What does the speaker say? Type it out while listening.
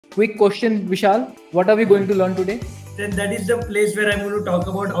Quick question, Vishal. What are we going to learn today? Then that is the place where I'm going to talk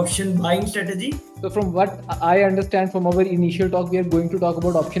about option buying strategy. So from what I understand from our initial talk, we are going to talk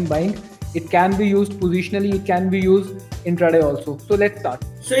about option buying. It can be used positionally, it can be used intraday also. So let's start.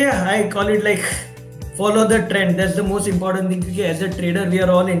 So yeah, I call it like follow the trend. That's the most important thing. Because as a trader, we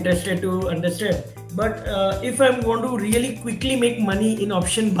are all interested to understand. But if I'm going to really quickly make money in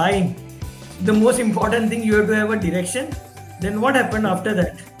option buying, the most important thing, you have to have a direction. Then what happened after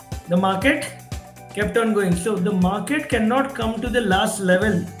that? The market kept on going. So the market cannot come to the last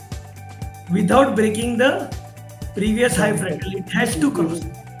level without breaking the previous high fractal. It has to cross.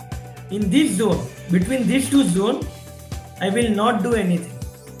 In this zone, between these two zones, I will not do anything.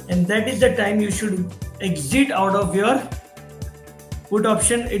 And that is the time you should exit out of your put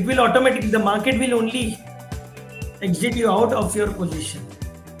option. It will automatically, the market will only exit you out of your position.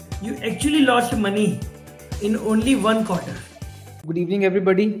 You actually lost money in only 1 quarter. Good evening,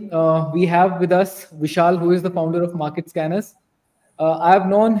 everybody. We have with us Vishal, who is the founder of Market Scanners. I have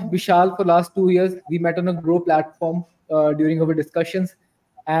known Vishal for last 2 years. We met on a Grow platform during our discussions,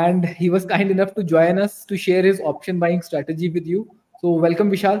 and he was kind enough to join us to share his option buying strategy with you. So welcome,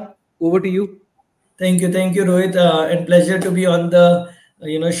 Vishal. Over to you. Thank you, Rohit, and pleasure to be on the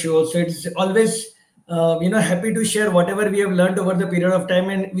show. So it's always happy to share whatever we have learned over the period of time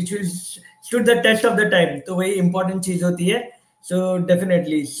and which will stood the test of the time. तो वही important चीज होती है. So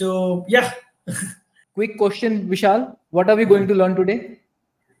definitely. So yeah. Quick question, Vishal. What are we going to learn today?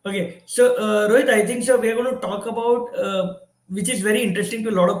 Okay. So Rohit, I think so. We are going to talk about which is very interesting to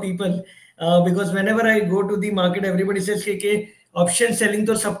a lot of people because whenever I go to the market, everybody says कि option selling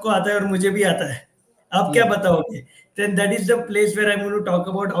तो सबको आता है और मुझे भी आता है. आप क्या बताओगे? Then that is the place where I'm going to talk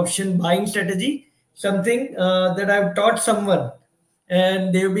about option buying strategy, something that I've taught someone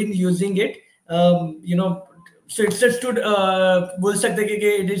and they've been using it. So it's just stood बोल सकते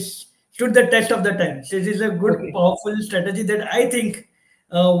कि it is stood the test of the time. So it is a good, powerful strategy that I think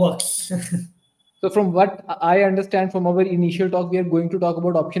works. So from what I understand from our initial talk, we are going to talk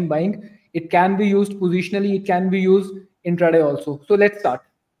about option buying. It can be used positionally, it can be used intraday also. So let's start.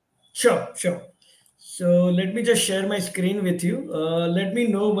 Sure. So let me just share my screen with you. Let me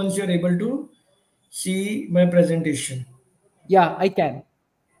know once you're able to see my presentation. Yeah, I can.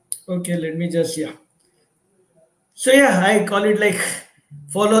 Okay, let me just, So yeah, I call it like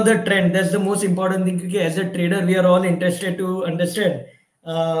follow the trend. That's the most important thing. Because as a trader, we are all interested to understand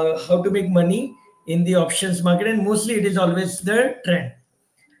how to make money in the options market, and mostly it is always the trend.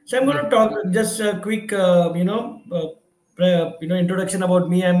 So I'm going to talk just a quick, introduction about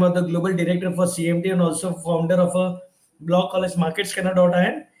me. I'm the global director for CMT and also founder of a blog called as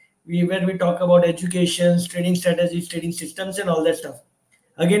marketscanner.in, where we talk about education, trading strategies, trading systems, and all that stuff.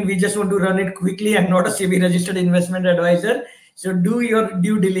 Again, we just want to run it quickly. I'm not a SEBI registered investment advisor. So do your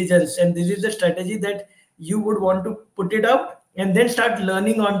due diligence. And this is the strategy that you would want to put it up and then start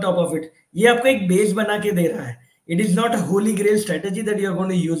learning on top of it. ये आपको एक base बना के दे रहा है. It is not a holy grail strategy that you're going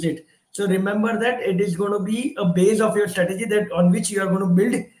to use it. So remember that it is going to be a base of your strategy that on which you are going to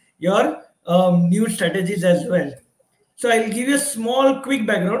build your new strategies as well. So I'll give you a small quick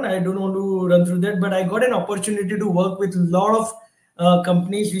background. I don't want to run through that, but I got an opportunity to work with a lot of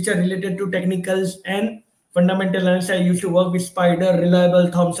companies which are related to technicals and fundamental analysis. I used to work with Spider,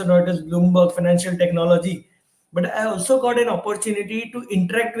 Reliable, Thomson Reuters, Bloomberg, Financial Technology. But I also got an opportunity to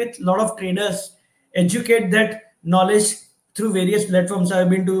interact with a lot of traders, educate that knowledge through various platforms. I've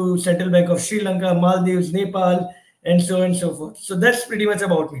been to Central Bank of Sri Lanka, Maldives, Nepal, and so on and so forth. So that's pretty much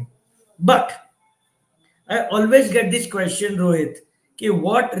about me. But I always get this question, Rohit, okay,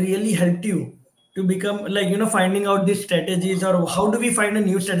 what really helped you to become finding out these strategies, or how do we find a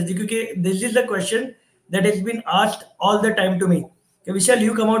new strategy? Okay, this is the question that has been asked all the time to me. Okay, Vishal,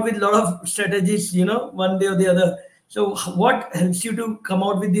 you come out with a lot of strategies, one day or the other. So what helps you to come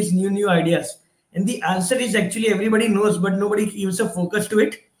out with these new ideas? And the answer is actually everybody knows, but nobody gives a focus to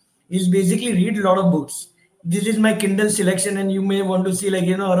it. Is basically read a lot of books. This is my Kindle selection, and you may want to see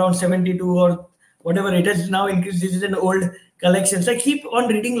around 72 or whatever it has now increased. This is an old collection. So I keep on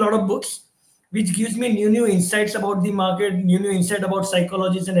reading a lot of books, which gives me new insights about the market, new insight about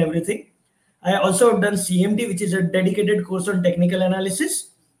psychologies and everything. I also have done CMT, which is a dedicated course on technical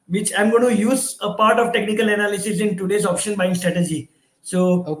analysis, which I'm going to use a part of technical analysis in today's option buying strategy.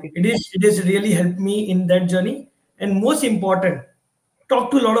 So it is really helped me in that journey. And most important, talk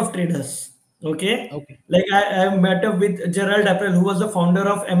to a lot of traders. Okay. Like I met up with Gerald Appel, who was the founder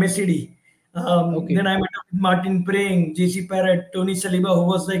of MACD. Then I met up with Martin Prang, JC Parrott, Tony Saliba, who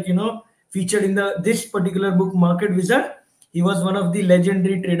was featured in this particular book, Market Wizard. He was one of the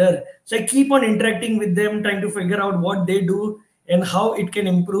legendary trader. So I keep on interacting with them, trying to figure out what they do and how it can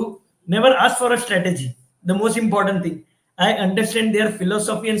improve. Never ask for a strategy. The most important thing, I understand their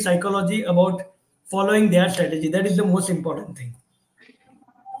philosophy and psychology about following their strategy. That is the most important thing.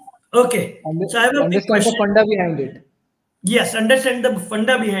 Okay, so I have a big Understand the question. funda behind it. Yes, understand the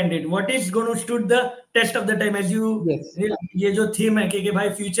funda behind it. What is going to stood the test of the time, as you Yes. ये जो theme है कि भाई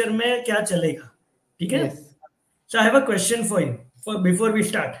future में क्या चलेगा, ठीक है? Yes. So I have a question for you. For before we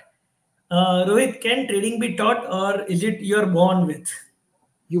start, Rohit, can trading be taught or is it you're born with?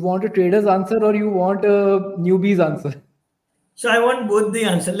 You want a trader's answer or you want a newbie's answer? So I want both the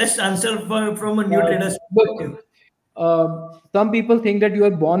answer. Let's answer from a new trader's perspective. Look, some people think that you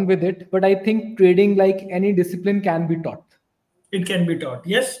are born with it, but I think trading, like any discipline, can be taught. It can be taught.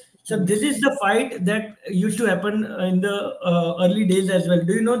 Yes. So this is the fight that used to happen in the early days as well.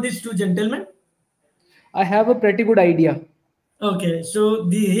 Do you know these two gentlemen? I have a pretty good idea. Okay. So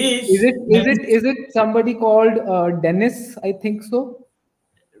the Is his it is it is it somebody called Dennis? I think so.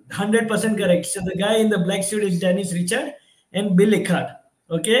 100% correct. So the guy in the black suit is Dennis Richard and Bill Ickhart.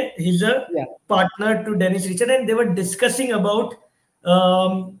 Okay, he's a Yeah. partner to Dennis Richard, and they were discussing about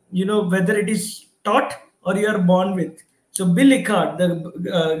whether it is taught or you are born with. So Bill Ickhart,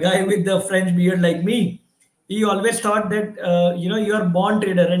 the guy with the French beard like me, he always thought that you are born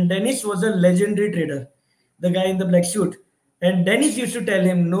trader, and Dennis was a legendary trader, the guy in the black suit. And Dennis used to tell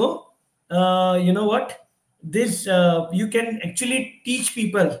him, no, you know what? This you can actually teach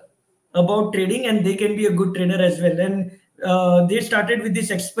people about trading, and they can be a good trader as well. And they started with this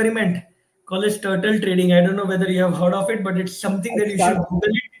experiment called as turtle trading. I don't know whether you have heard of it, but it's something that you should Exactly. Google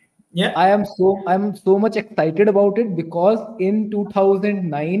it. Yeah. I'm so much excited about it because in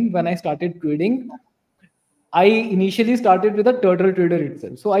 2009 when I started trading, I initially started with a turtle trader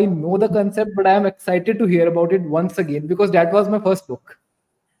itself. So I know the concept, but I am excited to hear about it once again because that was my first book.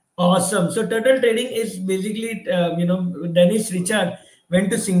 Awesome. So turtle trading is basically, Dennis Richard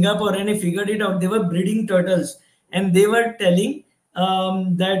went to Singapore and he figured it out. They were breeding turtles, and they were telling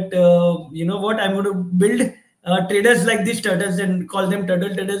that you know what, I'm going to build traders like these turtles and call them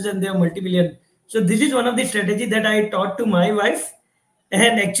turtle traders, and they are multi-billion. So this is one of the strategy that I taught to my wife,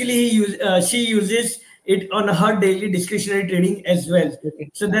 and actually she uses it on her daily discretionary trading as well. Okay.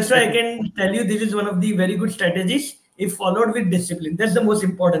 So that's why I Okay. can tell you this is one of the very good strategies if followed with discipline. That's the most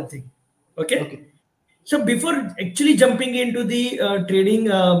important thing. Okay. Okay. So before actually jumping into the trading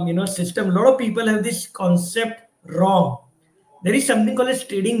system, a lot of people have this concept wrong. There is something called as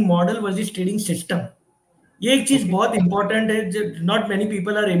trading model versus trading system. ये एक चीज Okay. बहुत important है, not many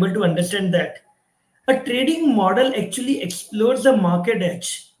people are able to understand that. A trading model actually explores the market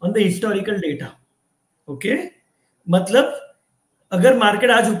edge on the historical data. Okay, मतलब अगर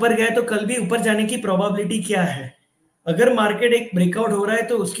market आज ऊपर गया तो कल भी ऊपर जाने की प्रोबेबिलिटी क्या है, अगर मार्केट एक ब्रेकआउट हो रहा है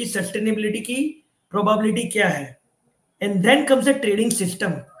तो उसकी सस्टेनेबिलिटी की प्रोबेबिलिटी क्या है. And then comes a trading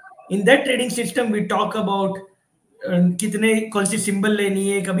system. In that trading system we talk about कितने कौन सी सिंबल लेनी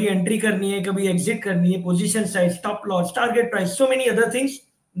है, कभी एंट्री करनी है, कभी एग्जिट करनी है, position size, stop loss, target price, so many other things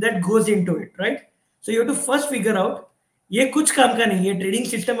that goes into it, right. So you have to first figure out. ये कुछ काम का नहीं है, ट्रेडिंग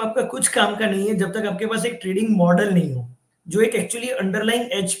सिस्टम आपका कुछ काम का नहीं है जब तक आपके पास एक ट्रेडिंग मॉडल नहीं हो जो एक एक्चुअली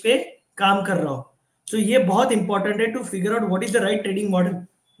अंडरलाइंग एज पे काम कर रहा हो. सो ये बहुत इंपॉर्टेंट है to figure out what is the right trading model.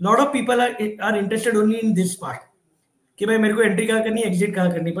 Lot of people are interested only in this part कि भाई मेरे को एंट्री कहाँ करनी है, एग्जिट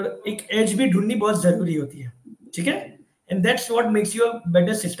कहाँ करनी, पर एक एज भी ढूंढनी बहुत जरूरी होती है. ठीक है. And that's what makes you a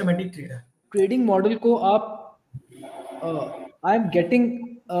better systematic trader. Trading model को आप I am getting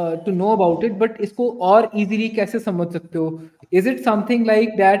to know about it, but इसको और इजीली कैसे समझ सकते हो? Is it something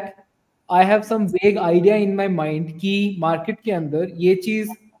like that I have some वेग आइडिया इन माय माइंड कि मार्केट के अंदर ये चीज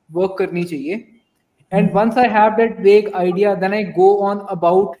वर्क करनी चाहिए, and once I have that vague idea, then I go on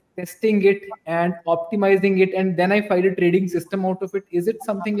about testing it and optimizing it, and then I find a trading system out of it. Is it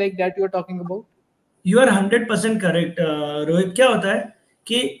something like that you are talking about? You are 100% correct Rohit. क्या होता है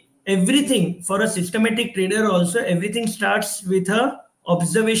कि everything for a systematic trader also everything starts with a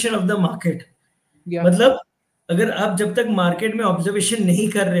observation of the market. Yeah. मतलब अगर आप जब तक market में ऑब्जर्वेशन नहीं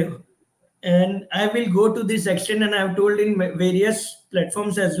कर रहे हो, and I will go to this extend and I have told in various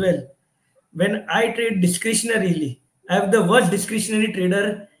platforms as well, when I trade discretionarily, I have the worst discretionary trader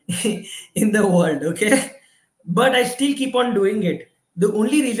in the world, okay? But I still keep on doing it. The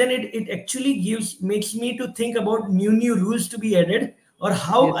only reason it actually makes me to think about new rules to be added, or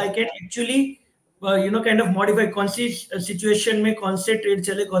how Yes. I can actually kind of modify कौन सी situation में कौन से trade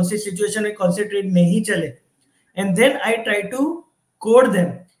चले, कौन सी situation में कौन से trade नहीं चले, and then I try to code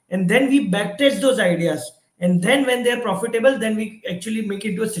them, and then we backtest those ideas, and then when they are profitable, then we actually make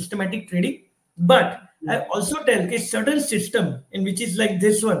it into a systematic trading. But I also tell a certain system in which is like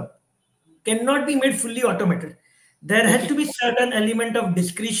this one cannot be made fully automated. there has Okay. to be certain element of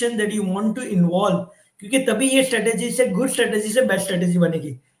discretion that you want to involve, क्योंकि तभी ये strategy से good strategy से bad strategy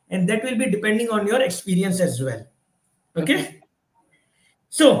बनेगी, and that will be depending on your experience as well. Okay. Okay.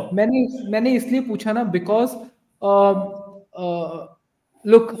 So मैंने इसलिए पूछा ना because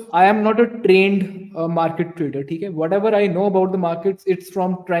look, I am not a trained market trader. ठीक है, whatever I know about the markets, it's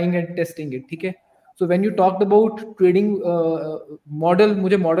from trying and testing it. ठीक है, so when you talked about trading model,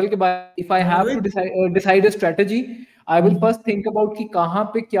 मुझे model के बाद if I have to decide a strategy, I will first think about कि कहाँ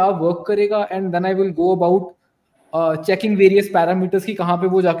पे क्या work करेगा, and then I will go about checking various parameters कि कहाँ पे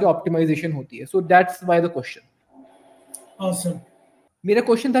वो जाके optimization होती है. So that's why the question. awesome. मेरा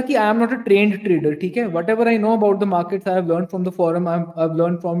क्वेश्चन था कि I am not a trained trader. ठीक है, what ever I know about the markets, I have learn from the forum, I have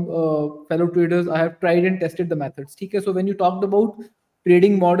learn from fellow traders, I have tried and tested the methods. ठीक है, so when you talked about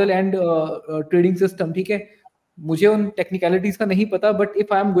trading model and trading system, ठीक है, मुझे उन technicalities का नहीं पता, but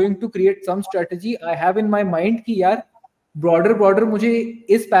if I am going to create some strategy, I have in my mind कि यार ब्रॉडर मुझे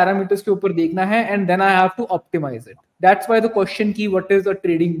इस पैरामीटर्स के ऊपर देखना है, and then I have to optimise it. That's why the question की what is a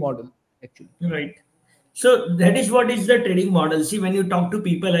trading model actually. Right. So that is what is the trading model. See, when you talk to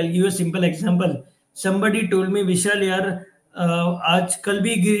people, I'll give you a simple example. Somebody told me, Vishal, यार आज कल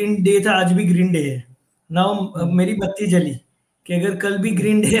भी green day था, आज भी green day है. Now मेरी बत्ती जली कि अगर कल भी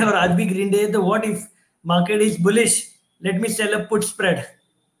ग्रीन डे है और आज भी ग्रीन डे है, तो what if market is bullish, let me cell a put spread,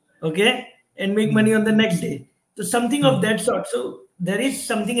 okay, and make money on the next day. तो something of that sort. So there is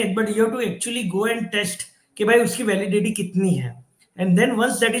something, but you have to actually go and test कि भाई उसकी validity कितनी है. And then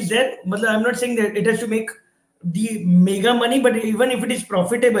once that is there, I'm not saying that it has to make the mega money, but even if it is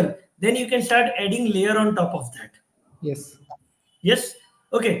profitable, then you can start adding layer on top of that. Yes. Yes.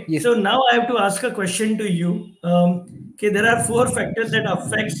 Okay. Yes. So now I have to ask a question to you. Okay, there are 4 factors that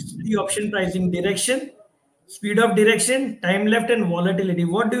affects the option pricing: direction, speed of direction, time left, and volatility.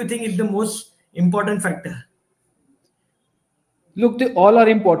 What do you think is the most important factor? Look, they all are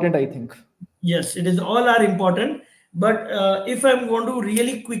important, I think. Yes, it is all are important. But if I'm going to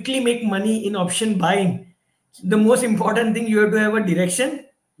really quickly make money in option buying, the most important thing, you have to have a direction.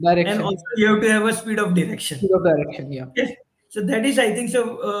 And also you have to have a speed of direction. Speed of direction, yeah. Yes. So that is, I think, so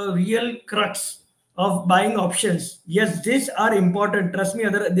real crux of buying options. Yes, these are important. Trust me,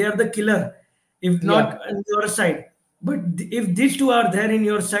 they are the killer, if not on your side. But if these two are there in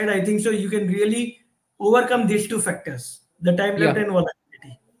your side, I think so you can really overcome these 2 factors: the time left and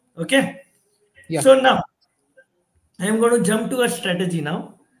volatility. Okay. Yeah. So now I am going to jump to a strategy now.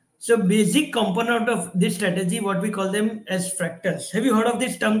 So basic component of this strategy, what we call them as fractals. Have you heard of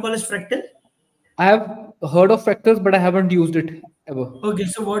this term called as fractal? I have heard of fractals, but I haven't used it ever. Okay,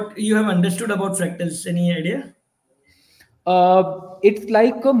 so what you have understood about fractals? Any idea? It's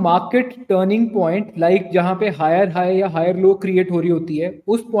like a market turning point, like जहाँ पे higher high या higher low create हो रही होती है,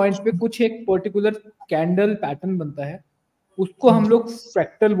 उस point पे कुछ एक particular candle pattern बनता है, उसको हम लोग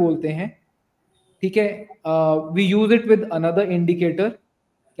fractal बोलते हैं. ठीक है, we use it with another indicator.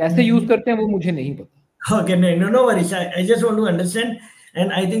 कैसे यूज करते हैं वो मुझे नहीं पता. Okay, no worries. I just want to understand,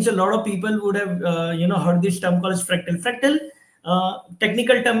 and I think so a lot of people would have heard this term called fractal. Fractal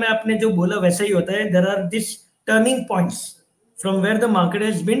technical term में आपने जो बोला वैसा ही होता है. There are these turning points from where the market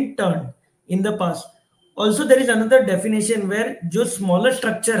has been turned in the past. Also, there is another definition where जो smaller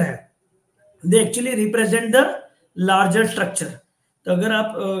structure है, they actually represent the larger structure. तो अगर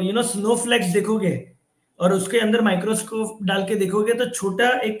आप स्नोफ्लेक्स देखोगे और उसके अंदर माइक्रोस्कोप डाल के देखोगे, तो छोटा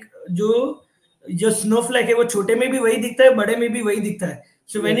एक जो स्नोफ्लेक है वो छोटे में भी वही दिखता है, बड़े में भी वही दिखता है.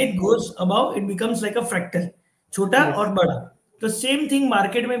 So when it goes above, it becomes like a fractal, छोटा और बड़ा. तो सेम थिंग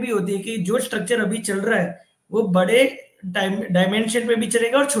मार्केट में भी होती है कि जो स्ट्रक्चर अभी चल रहा है वो बड़े डायमेंशन पे भी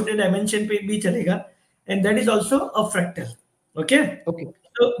चलेगा और छोटे डायमेंशन पे भी चलेगा, and that is also a fractal. Okay.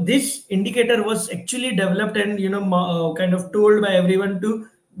 So this indicator was actually developed and kind of told by everyone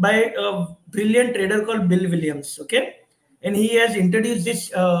by a brilliant trader called Bill Williams. Okay, and he has introduced this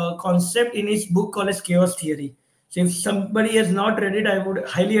concept in his book called as Chaos Theory. So if somebody has not read it, I would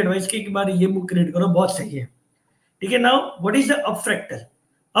highly advise कि एक बार ये book read करो, बहुत सही है. ठीक है. Now, what is the up fractal?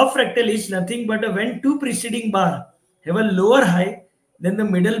 Up fractal is nothing but when 2 preceding bar have a lower high than the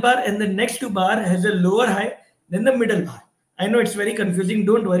middle bar, and the next 2 bar has a lower high than the middle bar. I know it's very confusing.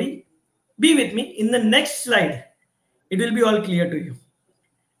 Don't worry. Be with me. In the next slide, it will be all clear to you.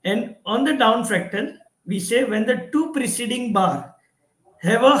 And on the down fractal, we say when the 2 preceding bar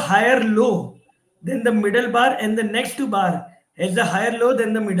have a higher low than the middle bar, and the next 2 bar has a higher low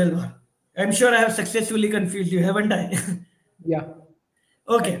than the middle bar. I'm sure I have successfully confused you, haven't I? Yeah.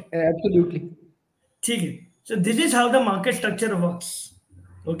 Okay. Absolutely. Okay. So this is how the market structure works.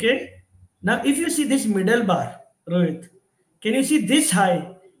 Okay. Now, if you see this middle bar, Rohit, can you see this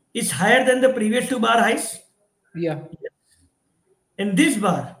high is higher than the previous 2 bar highs? Yeah. In this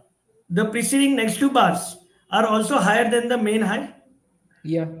bar, the preceding next two bars are also higher than the main high.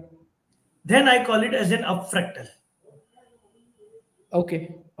 Yeah. Then I call it as an up fractal.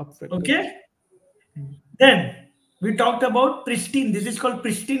 Okay. Up fractal. Okay. Then we talked about pristine. This is called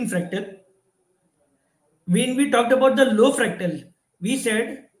pristine fractal. When we talked about the low fractal, we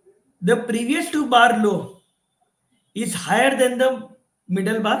said the previous two bar low is higher than the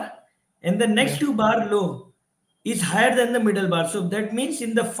middle bar, and the next Yeah. two bar low is higher than the middle bar. So that means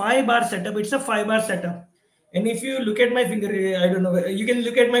in the 5 bar setup, it's a 5 bar setup. And if you look at my finger, I don't know, you can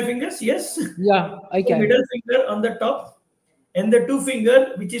look at my fingers, yes? Yeah, I The can. middle finger on the top, and the two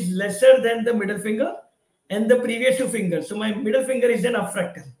finger which is lesser than the middle finger, and the previous two fingers. So my middle finger is an up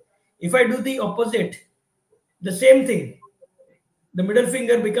fractal. If I do the opposite, the same thing, the middle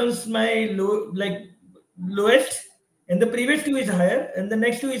finger becomes my low, like lowest, and the previous two is higher, and the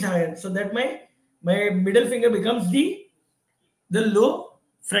next two is higher. So that my middle finger becomes the low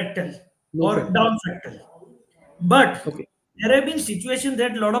fractal Low or fractal. down fractal. But Okay. there have been situations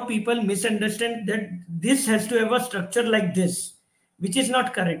that a lot of people misunderstand that this has to have a structure like this, which is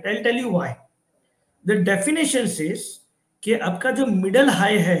not correct. I'll tell you why. The definition says कि आपका जो middle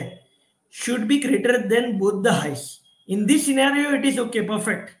high है should be greater than both the highs. In this scenario, it is okay,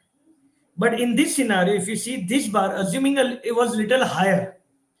 perfect. But in this scenario, if you see this bar, assuming it was little higher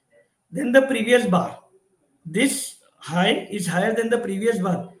than the previous bar, this high is higher than the previous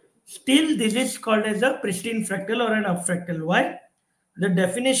bar. Still, this is called as a pristine fractal or an up fractal. Why? The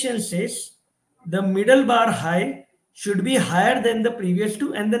definition says the middle bar high should be higher than the previous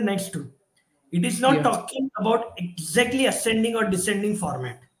two and the next two. It is not Yeah. talking about exactly ascending or descending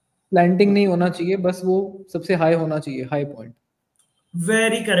format. प्लैंटिंग नहीं होना चाहिए, बस वो सबसे high होना चाहिए, high point.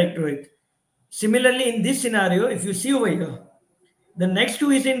 Very correct, Rohit. Similarly, in this scenario, if you see over here, the next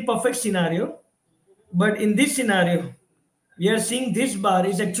two is in perfect scenario, but in this scenario, we are seeing this bar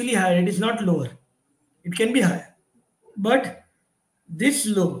is actually higher. It is not lower. It can be higher, but this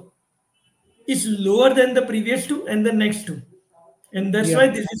low is lower than the previous two and the next two, and that's Yeah. why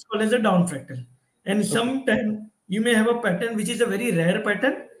this is called as a down fractal. And Okay. sometimes you may have a pattern which is a very rare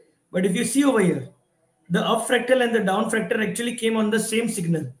pattern, but if you see over here, the up fractal and the down fractal actually came on the same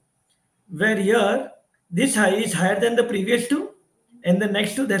signal, where here this high is higher than the previous two and the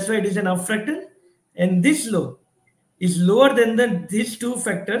next two, that's why it is an up fractal, and this low is lower than these two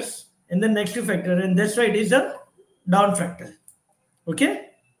factors and the next two factor, and that's why it is a down fractal. Okay.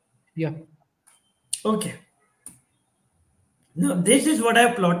 Yeah. Okay, now this is what I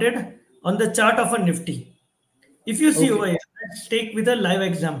have plotted on the chart of a Nifty. If you see over Okay. here, let's take with a live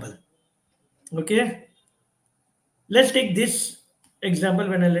example. Okay, let's take this example.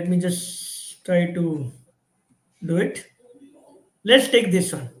 Let me just try to do it. Let's take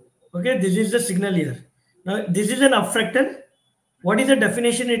this one. Okay, this is the signal here. Now, this is an up fractal. What is the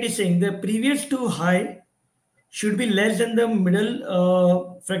definition it is saying? The previous two high should be less than the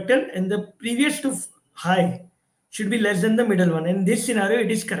middle fractal, and the previous two high should be less than the middle one. In this scenario,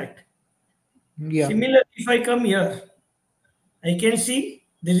 it is correct. Yeah. Similarly, if I come here, I can see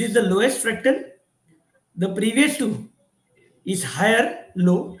this is the lowest fractal. The previous two is higher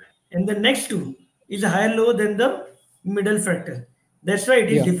low, and the next two is higher low than the middle fractal. That's why it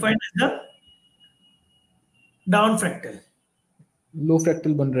is Yeah. defined as the down fractal. Low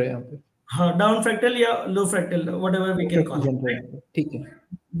fractal बन रहे हैं यहाँ पे. हाँ, down fractal या low fractal, whatever we low can fractal call it. बन रहे हैं यहाँ पे. ठीक है.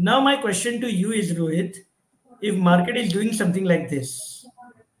 Now my question to you is, Rohit, if market is doing something like this,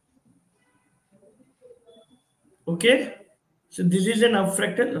 okay, so this is an up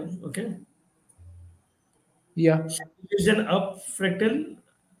fractal, okay, Yeah. so this is an up fractal.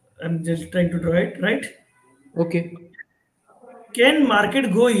 I'm just trying to draw it, right? Okay. Can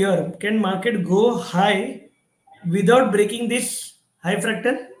market go here? Can market go high without breaking this high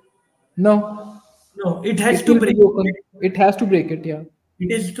fractal? No, No, it has it to will be break broken. it. It has to break it. Yeah.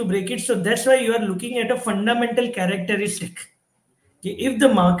 It is to break it. So that's why you are looking at a fundamental characteristic. Okay, if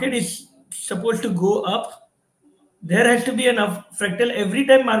the market is supposed to go up, there has to be an up fractal. Every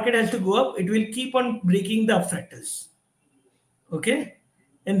time market has to go up, it will keep on breaking the up fractals. Okay,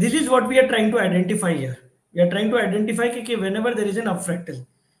 and this is what we are trying to identify here. We are trying to identify whenever there is an up fractal.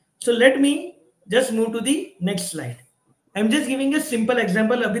 So let me just move to the next slide. I'm just giving a simple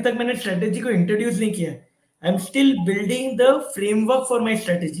example. अभी तक मैंने strategy को introduce नहीं किया. I'm still building the framework for my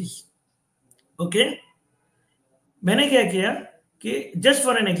strategies. Okay. मैंने क्या किया कि just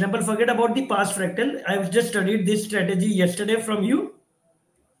for an example, forget about the past fractal. I've just studied this strategy yesterday from you.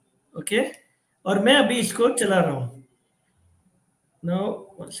 Okay. और मैं अभी इसको चला रहा हूँ. Now,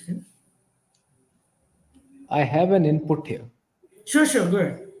 one second. I have an input here. Sure, go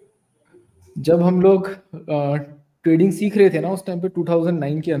ahead. जब हम लोग ट्रेडिंग सीख रहे थे ना उस टाइम पे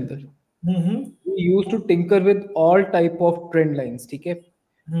 2009 के अंदर, हम्म we used to tinker with all type of trend lines, ठीक है.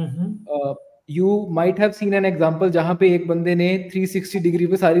 हम्म you might have seen an example जहां पे एक बंदे ने 360 डिग्री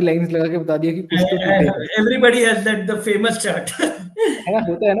पे सारी लाइंस लगा के बता दिया कि कुछ तो टूटेगा, Everybody has that the famous chart. है ना,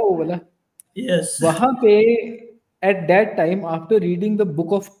 होता है ना वो वाला. Yes. वहां पे at that time after reading the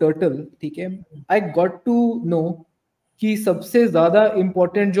book of turtle, ठीक है, आई गॉट टू नो कि सबसे ज्यादा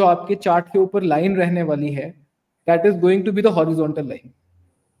इंपॉर्टेंट जो आपके चार्ट के ऊपर लाइन रहने वाली है, that is going to be the horizontal line.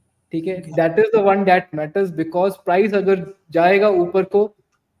 ठीक है, Okay. That is the one that matters, because price अगर जाएगा ऊपर को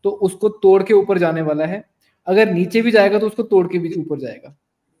तो उसको तोड़ के ऊपर जाने वाला है, अगर नीचे भी जाएगा तो उसको तोड़ के भी ऊपर जाएगा.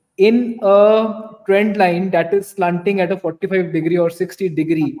 In a trend line that is slanting at a 45 degree or 60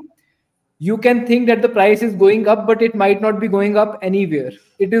 degree, you can think that the price is going up, but it might not be going up anywhere.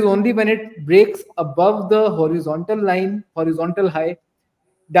 It is only when it breaks above the horizontal line, horizontal high,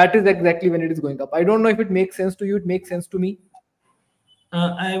 that is exactly when it is going up. I don't know if it makes sense to you. It makes sense to me.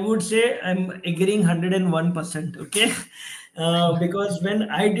 I would say I'm agreeing 101%. Okay. Because when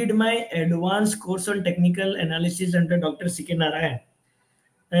I did my advanced course on technical analysis under Dr. C.K. Narayan,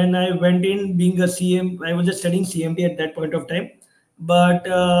 and I went in being a CM, I was just studying CMT at that point of time.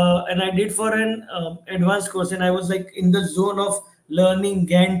 But and I did for an advanced course, and I was like in the zone of learning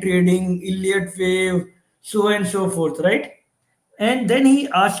Gantt trading, Elliott wave, so and so forth, right? And then he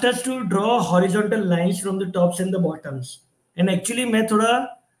asked us to draw horizontal lines from the tops and the bottoms. And actually, मैं थोड़ा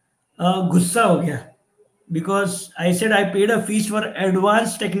गुस्सा हो गया because I said I paid a fees for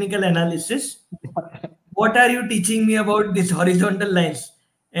advanced technical analysis. What are you teaching me about these horizontal lines?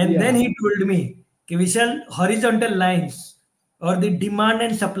 And then Yeah. he told me, Vishal, horizontal lines or the demand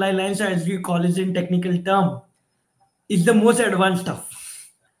and supply lines, as we call it in technical term, is the most advanced stuff.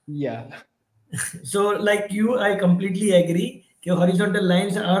 Yeah. So, like you, I completely agree. Horizontal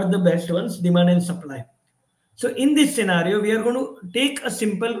lines are the best ones, demand and supply. So, in this scenario, we are going to take a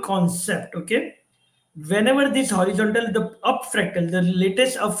simple concept. Okay, whenever this horizontal, the up fractal, the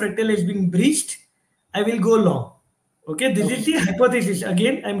latest up fractal is being breached, I will go long. Okay, this is Okay. the hypothesis.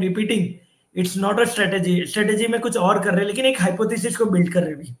 Again, I'm repeating. It's not a strategy. Strategy में कुछ और कर रहे हैं, लेकिन एक hypothesis को build कर रहे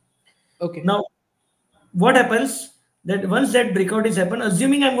हैं अभी. Okay. Now, what happens that once that breakout is happened,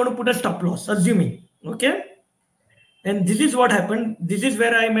 assuming I'm going to put a stop loss, assuming, okay, and this is what happened. This is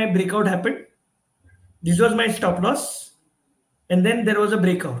where my breakout happened. This was my stop loss, and then there was a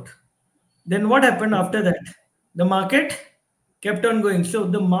breakout. Then what happened after that? The market kept on going. So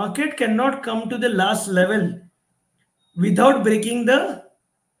the market cannot come to the last level without breaking the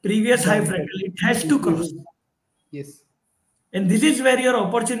previous high Down fractal. fractal. It has to cross. Yes. And this is where your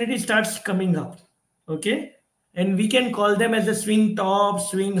opportunity starts coming up. Okay. And we can call them as a swing top,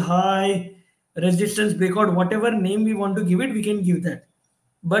 swing high, resistance breakout, whatever name we want to give it, we can give that.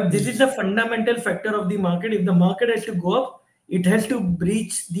 But this is a fundamental factor of the market. If the market has to go up, it has to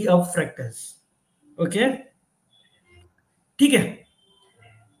breach the up fractals. Okay. ठीक है.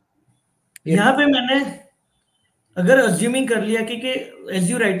 Yep. यहाँ पे मैंने अगर assuming कर लिया कि as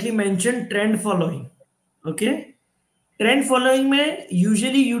you rightly mention trend following. Okay, trend following में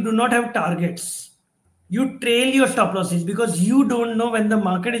usually you do not have targets. You trail your stop losses because you don't know when the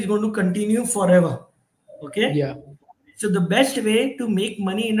market is going to continue forever. Okay. Yeah. So the best way to make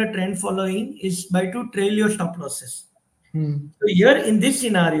money in a trend following is by to trail your stop losses. So here in this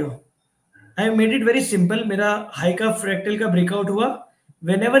scenario, I have made it very simple. मेरा high का fractal का breakout हुआ.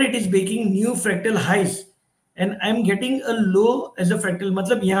 Whenever it is breaking new fractal highs and I am getting a low as a fractal,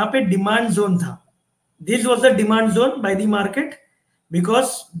 मतलब यहाँ पे demand zone था. This was the demand zone by the market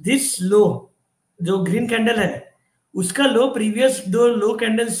because this low जो green candle है उसका लो previous दो लो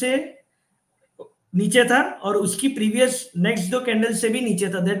candle से नीचे था और उसकी प्रीवियस नेक्स्ट दो कैंडल से भी नीचे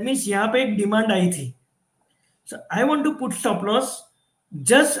था. दैट मीन्स यहाँ पे एक डिमांड आई थी. सो I want to put stop loss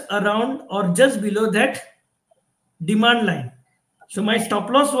just around और just below that demand line. So my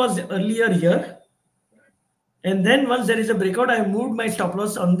stop loss was earlier here and then once there is a breakout I moved my stop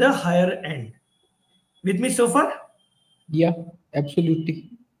loss on the higher end. With me so far? Yeah, absolutely.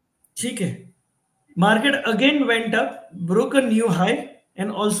 ठीक है. Market again went up, broke a new high,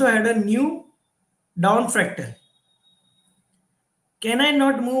 and also had a new down fractal. Can I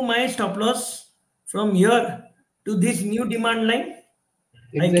not move my stop loss from here to this new demand line?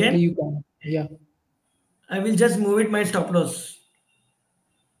 I Exactly, can. you can. Yeah. I will just move it my stop loss.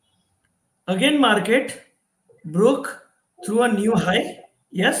 Again, market broke through a new high.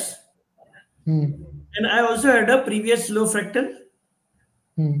 Yes. And I also had a previous low fractal.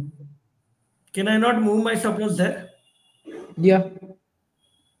 Can I not move my stop loss there? Yeah.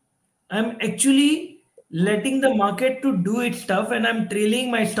 I'm actually letting the market to do its stuff and I'm trailing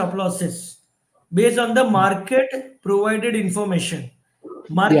my stop losses. based on the market provided information.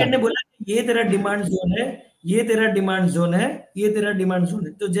 Market ने बोला ये तेरा demand zone है, ये तेरा demand zone है, ये तेरा डिमांड जोन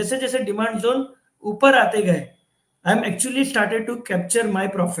है. तो जैसे जैसे डिमांड जोन ऊपर आते गए, I am actually started to capture my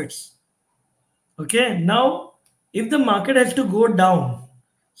profits. Okay, now if the market has to go down,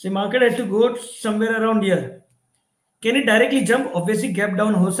 say market has to go somewhere around here, can it directly jump? Obviously gap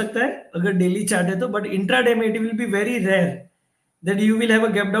down हो सकता है अगर daily chart है तो, but intraday में it will be very rare that you will have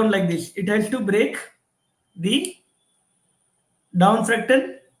a gap down like this. It has to break the down fractal.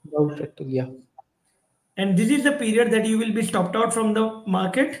 Down fractal, yeah. And this is the period that you will be stopped out from the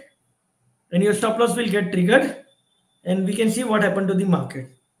market and your stop loss will get triggered, and we can see what happened to the market.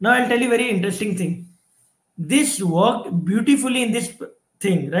 Now I'll tell you a very interesting thing. This worked beautifully in this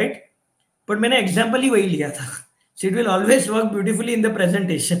thing, right? But मैंने example ही वही लिया था. So it will always work beautifully in the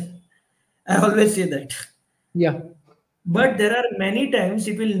presentation. I always say that. Yeah. But there are many times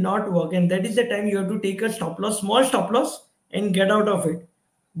it will not work, and that is the time you have to take a stop loss, small stop loss, and get out of it.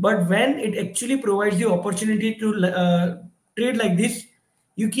 But when it actually provides you opportunity to trade like this,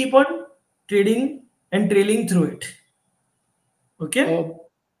 you keep on trading and trailing through it. Okay.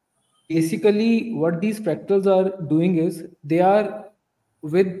 Basically, what these fractals are doing is they are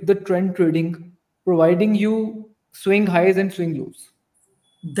with the trend trading, providing you swing highs and swing lows.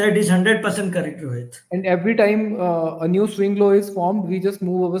 That is 100% correct, Rohit. And every time a new swing low is formed, we just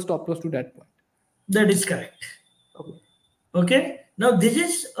move our stop loss to that point. That is correct. Okay. Now this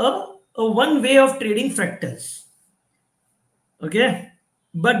is a one way of trading fractals. Okay.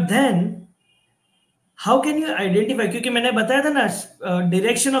 But then how can you identify? क्योंकि मैंने बताया था ना,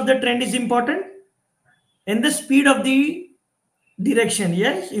 direction of the trend is important and the speed of the direction.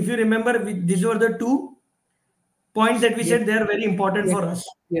 Yes, if you remember, these were the two points that we said they are very important for us.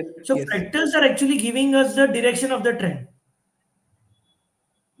 So fractals are actually giving us the direction of the trend.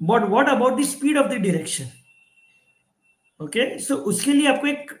 But what about the speed of the direction? Okay, so उसके लिए आपको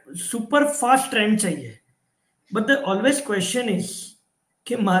एक super fast trend चाहिए. But the always question is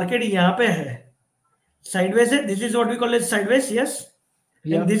कि market यहाँ पे है, sideways है. This is what we call as sideways, yes.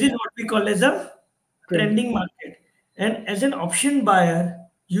 And this is what we call as a trending market. And as an option buyer,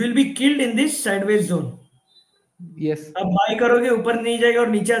 you will be killed in this sideways zone. Yes. अब bye करोगे ऊपर नहीं जाएगा और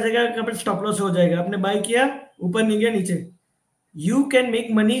नीचे आ जाएगा, कब stop loss हो जाएगा. आपने बाय किया, ऊपर नहीं गया, नीचे. You can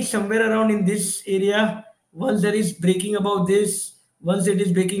make money somewhere around in this area once there is breaking above this, once it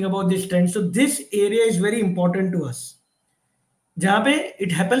is breaking above this trend. So this area is very important to us. जहाँ पे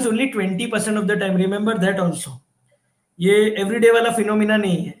it happens only 20% of the time. Remember that also. ये everyday वाला phenomena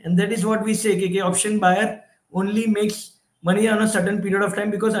नहीं है. And that is what we say कि option buyer only makes money on a certain period of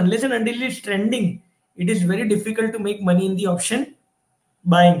time, because unless and until it's trending, it is very difficult to make money in the option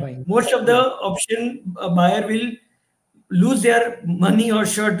buying. Most of the option buyer will lose their money or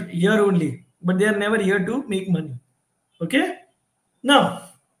short here only, but they are never here to make money. Okay. Now,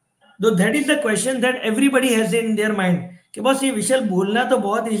 though that is the question that everybody has in their mind कि बस ये विशाल बोलना तो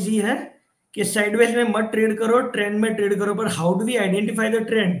बहुत easy है कि sideways में मत ट्रेड करो, ट्रेंड में ट्रेड करो, पर how do we identify the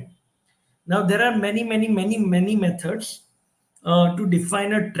trend? Now there are many methods to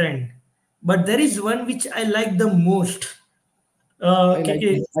define a trend, but there is one which I like the most. I like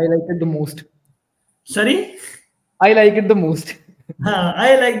it the most. Sorry? I like it the most.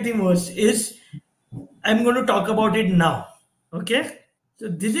 I like the most is, I'm going to talk about it now. Okay. So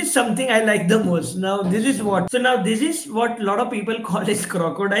this is something I like the most. Now this is what. So now this is what a lot of people call as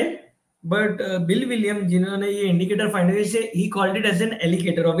crocodile. But Bill Williams, जिन्होंने ये indicator find किया, he called it as an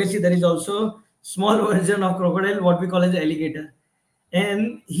alligator. Obviously, there is also small version of crocodile, what we call as alligator.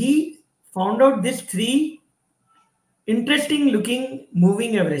 And he found out these three interesting looking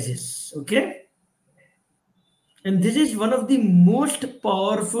moving averages. Okay. And this is one of the most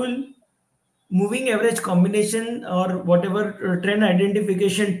powerful moving average combination or whatever trend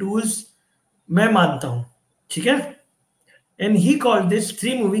identification tools मैं मानता हूँ. ठीक है? And he called this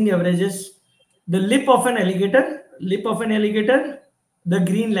three moving averages: the lip of an alligator, the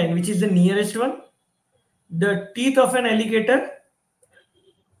green line, which is the nearest one, the teeth of an alligator,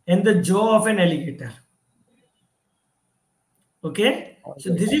 and the jaw of an alligator. Okay?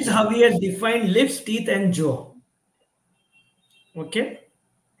 So this is how he has defined lips, teeth, and jaw. Okay?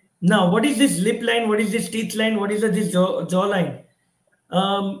 Now, what is this lip line? What is this teeth line? What is this jaw line?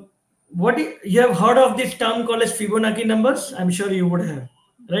 You have heard of this term called as Fibonacci numbers? I'm sure you would have,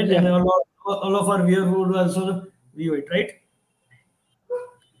 right? Yeah. And all of our viewers would also view it, right?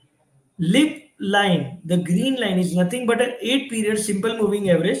 Lip line, the green line, is nothing but an 8-period simple moving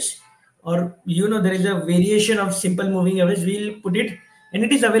average, or there is a variation of simple moving average. We'll put it, and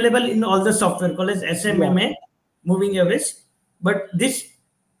it is available in all the software called as SMMA moving average. But this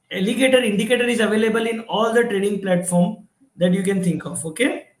alligator indicator is available in all the trading platform that you can think of.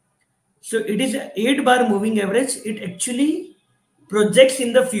 Okay, so it is a 8 bar moving average. It actually projects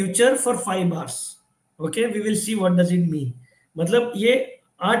in the future for 5 bars. Okay, we will see what does it mean. मतलब ये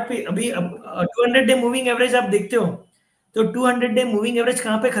 8 पे अभी 200 day moving average आप देखते हो, तो 200 day moving average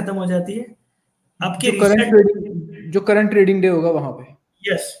कहाँ पे खत्म हो जाती है? आपके जो करंट ट्रेडिंग डे होगा वहां पे.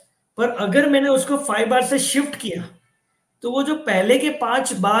 यस, पर अगर मैंने उसको 5 बार से शिफ्ट किया तो वो जो पहले के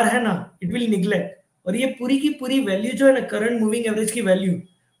 5 बार है ना, इट विल निग्लेक्ट, और ये पूरी की पूरी वैल्यू जो है ना करंट मूविंग एवरेज की वैल्यू,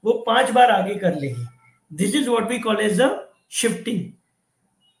 वो 5 बार आगे कर लेगी. This is what we call as the shifting.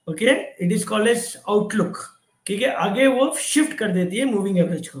 Okay, it is called as outlook. ठीक है, आगे वो शिफ्ट कर देती है मूविंग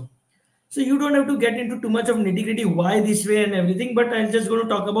एवरेज को. So you don't have to get into too much of nitty-gritty why this way and everything, but I'm just going to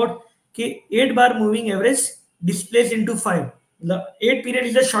talk about कि 8 bar moving average displays into 5. The 8 period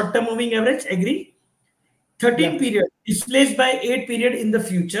is a short-term moving average, agree? 13 period displays by 8 period in the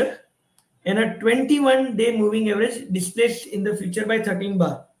future, and a 21-day moving average displays in the future by 13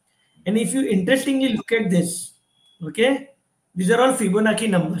 bar. And if you interestingly look at this, okay, these are all Fibonacci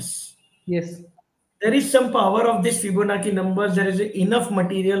numbers. Yes. There is some power of this Fibonacci numbers. There is enough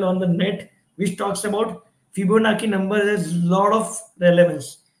material on the net which talks about Fibonacci numbers has lot of relevance.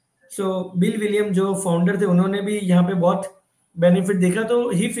 So Bill Williams जो founder थे, उन्होंने भी यहाँ पे बहुत benefit देखा. तो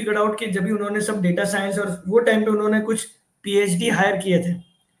he figured out कि जब भी उन्होंने सब data science, और वो टाइम पे उन्होंने कुछ PhD hire किए थे,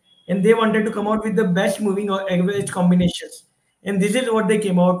 and they wanted to come out with the best moving average combinations, and this is what they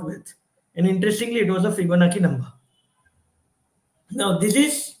came out with. And interestingly, it was a Fibonacci number. Now this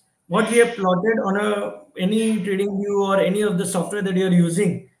is what we have plotted on any trading view or any of the software that you are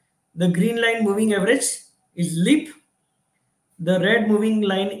using. The green line moving average is leap, the red moving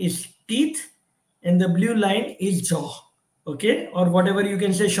line is teeth, and the blue line is jaw. Okay, or whatever you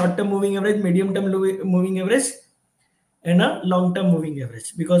can say, short term moving average, medium term moving average, and a long term moving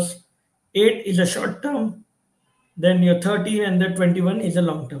average, because 8 is a short term, then your 13 and the 21 is a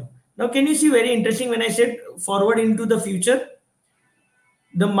long term. Now can you see, very interesting, when I said forward into the future,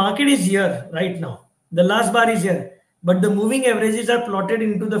 the market is here right now, the last bar is here, but the moving averages are plotted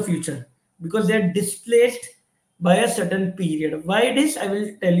into the future because they are displaced by a certain period. Why it is, I will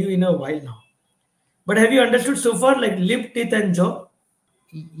tell you in a while now. But have you understood so far, like lip, teeth, and jaw?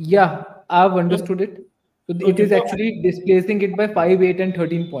 Yeah, I've understood it. So it is actually displacing it by 5, 8, and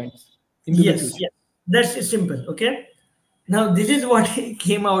 13 points into the future. Yes, that's simple. Okay. Now this is what he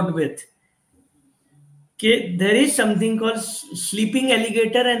came out with. Okay, there is something called sleeping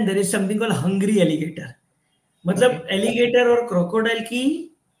alligator and there is something called hungry alligator. मतलब alligator और crocodile की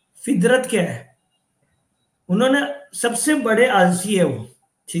फितरत क्या है? उन्होंने सबसे बड़े आलसी है वो,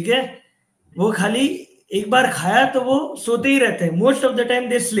 ठीक है, वो खाली एक बार खाया तो वो सोते ही रहते हैं. Most of the time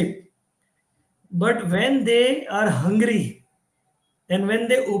they sleep, but when they are hungry and when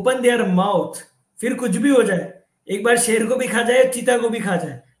they open their mouth, फिर कुछ भी हो जाए, एक बार शेर को भी खा जाए, चीता को भी खा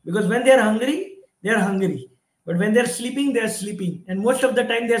जाए, because when they are hungry they are hungry, but when they are sleeping, they are sleeping, and most of the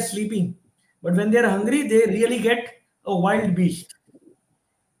time they are sleeping, but when they are hungry, they really get a wild beast.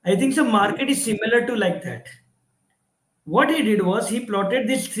 I think so market is similar to like that. What he did was he plotted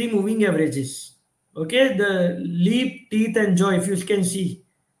these 3 moving averages. Okay, the leap, teeth, and jaw. If you can see,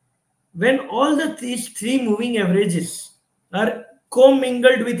 when all these 3 moving averages are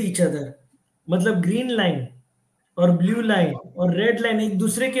commingled with each other, मतलब green line और blue line और red line एक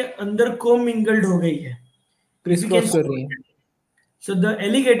दूसरे के अंदर कोमिंगल्ड हो गई है, क्रिस क्रॉस कर रही है. So the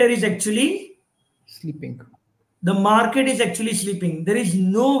alligator is actually sleeping. The market is actually sleeping. There is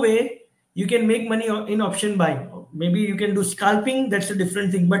no way you can make money in option buying. Maybe you can do scalping, that's a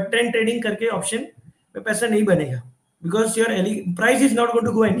different thing, but trend trading करके option में पैसा नहीं बनेगा, because your price is not going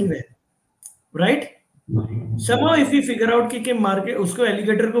to go anywhere, right? Somehow if we figure out कि market उसको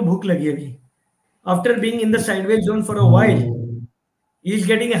alligator को भूख लगी अभी, after being in the sideways zone for a while, he is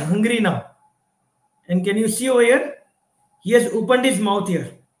getting hungry now. And can you see over here? He has opened his mouth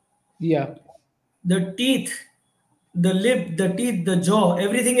here. Yeah. The teeth, the lip, the teeth, the jaw,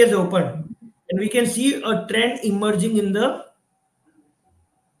 everything is open. And we can see a trend emerging in the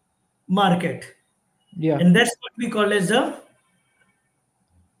market. Yeah. And that's what we call as a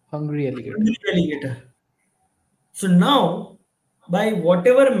hungry alligator. So now, by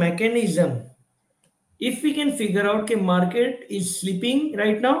whatever mechanism, if we can figure out that market is sleeping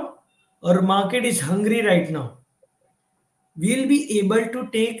right now or market is hungry right now, we'll be able to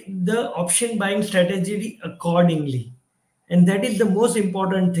take the option buying strategy accordingly. And that is the most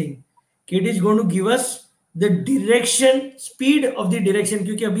important thing. It is going to give us the direction, speed of the direction,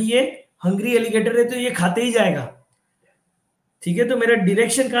 क्योंकि अभी ये hungry alligator है तो ये खाते ही जाएगा, ठीक है. तो मेरा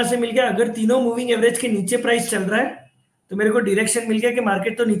डायरेक्शन कहां से मिल गया? अगर तीनों मूविंग एवरेज के नीचे प्राइस चल रहा है तो मेरे को डायरेक्शन मिल गया कि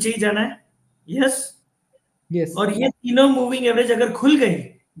मार्केट तो नीचे ही जाना है. यस. Yes. और ये तीनों मूविंग एवरेज अगर खुल गई,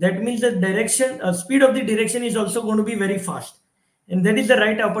 that means the direction, speed of the direction is also going to be very fast, and that is the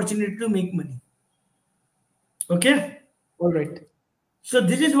right opportunity to make money. Okay. All right. So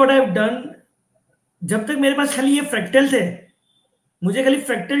this is what I have done. जब तक मेरे पास खाली ये fractal थे, मुझे खाली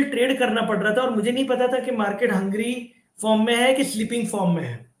fractal trade करना पड़ रहा था, और मुझे नहीं पता था कि मार्केट हंग्री फॉर्म में है कि स्लीपिंग फॉर्म में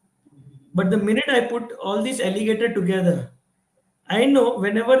है. But the minute I put all this alligator together, I know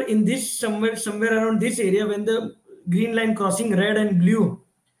whenever in this somewhere around this area, when the green line crossing red and blue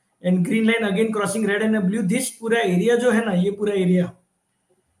and green line again crossing red and blue, this पूरा area जो है ना, ये पूरा area,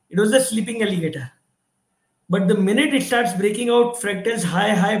 it was the sleeping alligator. But the minute it starts breaking out fractals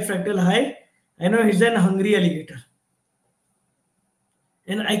high, fractal high, I know it's an hungry alligator.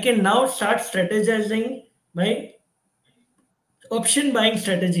 And I can now start strategizing my option buying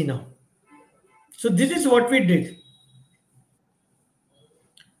strategy now. So this is what we did.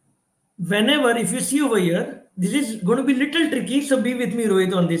 Whenever, if you see over here, this is going to be little tricky, so be with me,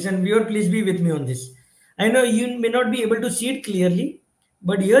 Rohit, on this, and viewer, please be with me on this. I know you may not be able to see it clearly,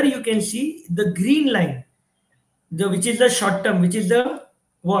 but here you can see the green line, which is the short term, which is the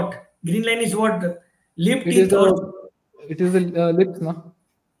what? Green line is what? Lip, teeth, or it is the lips, na?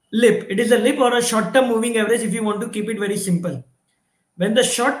 Lip. It is a lip or a short term moving average if you want to keep it very simple. When the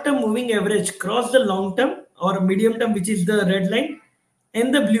short term moving average cross the long term or medium term, which is the red line,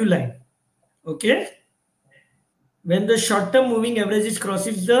 and the blue line. Okay, when the short term moving averages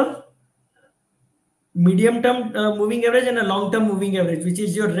crosses the medium term moving average and a long term moving average, which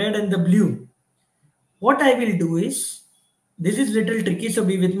is your red and the blue, what I will do is, this is little tricky, so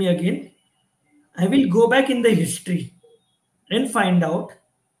be with me again. I will go back in the history and find out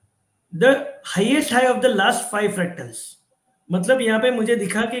the highest high of the last 5 fractals. मतलब यहाँ पे मुझे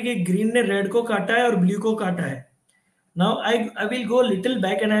दिखा कि green ने red को काटा है और ब्लू को काटा है. Now I will go little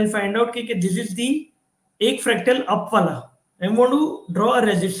back and I'll find out कि this is the एक fractal up वाला. I want to draw a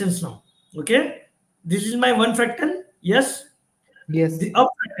resistance now. Okay, this is my one fractal. Yes. Yes. The up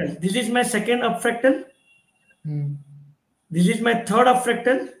fractal. This is my second up fractal. This is my third up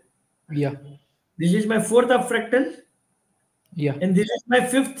fractal. Yeah. This is my fourth up fractal. Yeah. And this is my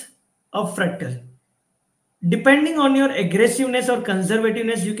fifth up fractal. Depending on your aggressiveness or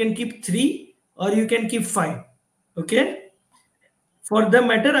conservativeness, you can keep 3 or you can keep 5. Okay, for the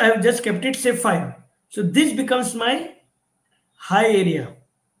matter I have just kept it say 5. So this becomes my high area.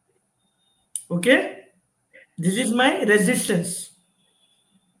 Okay, this is my resistance.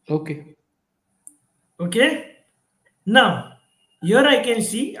 Okay. Okay, now here I can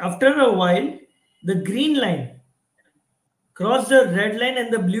see after a while the green line cross the red line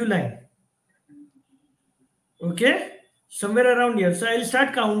and the blue line. Okay, somewhere around here. So I'll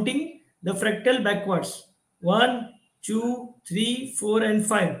start counting the fractal backwards. 1, 2, 3, 4, and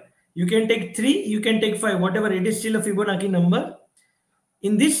 5. You can take 3, you can take 5, whatever, it is still a Fibonacci number.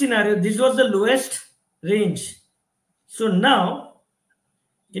 In this scenario, this was the lowest range. So now,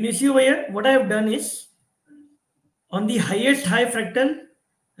 can you see over here? What I have done is, on the highest high fractal,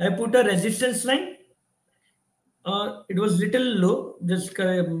 I put a resistance line. It was little low, just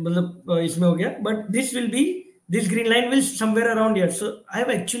इसमें हो गया, but this will be, this green line will somewhere around here. So I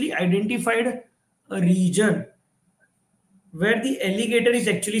have actually identified a region where the alligator is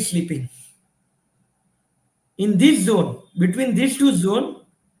actually sleeping. In this zone, between these two zones,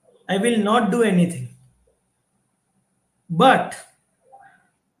 I will not do anything. But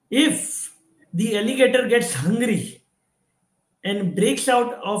if the alligator gets hungry and breaks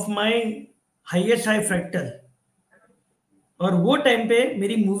out of my highest high fractal, और वो time पे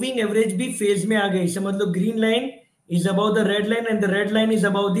मेरी moving average भी phase में आ गई, समझ लो green line is above the red line and the red line is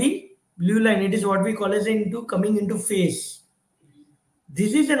above the blue line. It is what we call as coming into phase.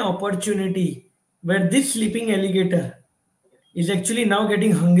 This is an opportunity where this sleeping alligator is actually now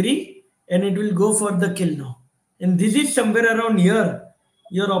getting hungry and it will go for the kill now. And this is somewhere around here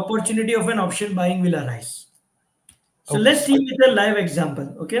your opportunity of an option buying will arise. So let's see with a live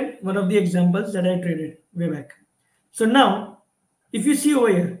example. Okay, one of the examples that I traded way back. So now, if you see over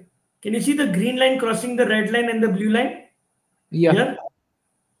here, can you see the green line crossing the red line and the blue line? Yeah. Here?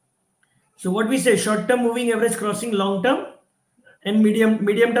 So what we say, short term moving average crossing long term and medium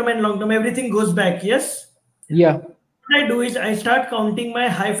term and long term, everything goes back. Yes? Yeah. What I do is I start counting my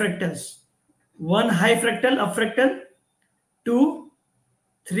high fractals. 1 high fractal, up fractal, 2,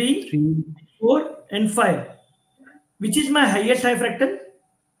 3, 4, and 5. Which is my highest high fractal?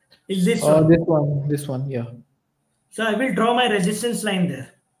 Is this one? This one, yeah. So I will draw my resistance line there.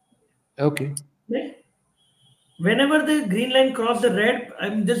 Okay. Whenever the green line cross the red,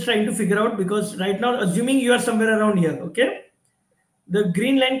 I'm just trying to figure out, because right now, assuming you are somewhere around here, okay? The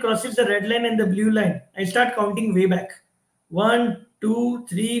green line crosses the red line and the blue line. I start counting way back. 1, 2,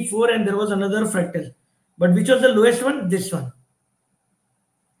 3, 4, and there was another fractal. But which was the lowest one? This one.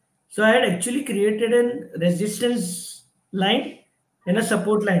 So I had actually created a resistance line and a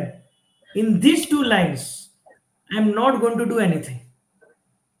support line. In these two lines, I'm not going to do anything.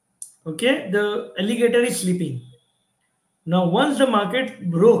 Okay, the alligator is sleeping. Now, once the market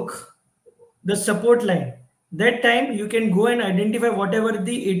broke the support line, that time you can go and identify whatever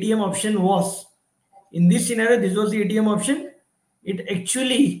the ATM option was. In this scenario, this was the ATM option. It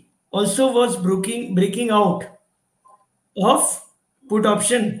actually also was breaking out of put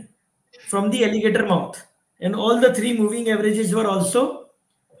option from the alligator mouth. And all the three moving averages were also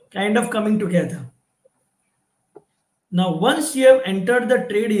kind of coming together. Now, once you have entered the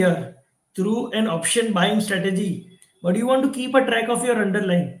trade here through an option buying strategy, but you want to keep a track of your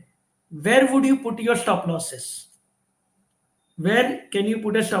underlying, where would you put your stop losses? Where can you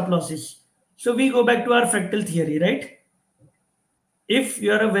put a stop losses? So we go back to our fractal theory, right? If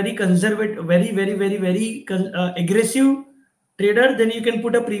you are a very conservative, very aggressive trader, then you can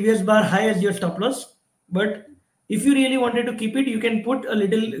put a previous bar high as your stop loss. But if you really wanted to keep it, you can put a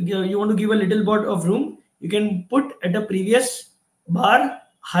little, you want to give a little bit of room, you can put at a previous bar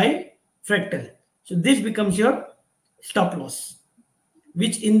high fractal. So this becomes your stop loss,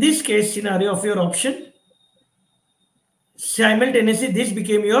 which in this case scenario of your option, simultaneously this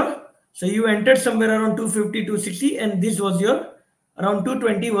became your, so you entered somewhere around 250, 260, and this was your around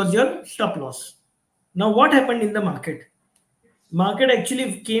 220 was your stop loss. Now what happened in the market? Market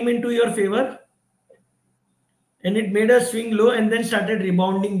actually came into your favor and it made a swing low and then started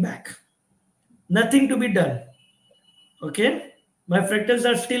rebounding back. Nothing to be done. Okay, my fractals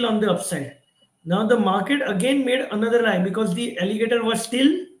are still on the upside. Now the market again made another high because the alligator was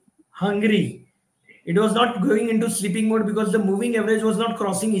still hungry. It was not going into sleeping mode because the moving average was not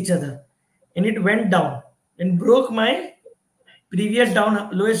crossing each other, and it went down and broke my previous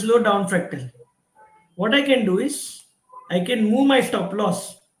down lowest low down fractal. What I can do is I can move my stop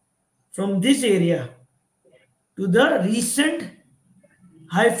loss from this area to the recent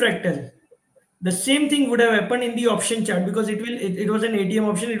high fractal. The same thing would have happened in the option chart because it was an ATM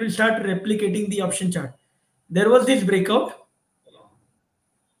option. It will start replicating the option chart. There was this breakout.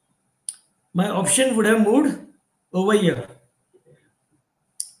 My option would have moved over here.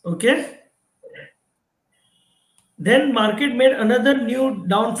 Okay. Then market made another new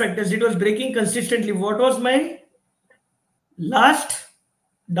down fractals. It was breaking consistently. What was my last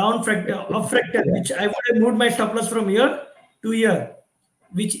down fractal of fractal, which I would have moved my stop loss from here to here,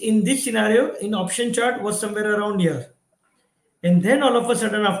 which in this scenario in option chart was somewhere around here. And then all of a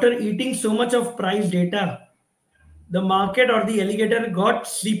sudden, after eating so much of price data, the market or the alligator got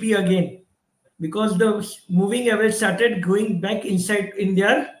sleepy again because the moving average started going back inside in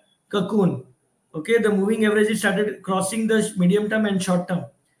their cocoon. Okay, the moving average started crossing the medium term and short term.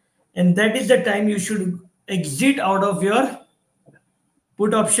 And that is the time you should exit out of your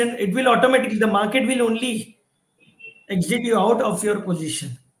put option. It will automatically, the market will only exit you out of your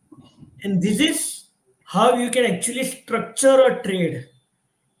position. And this is how you can actually structure a trade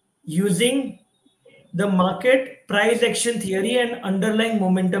using the market price action theory and underlying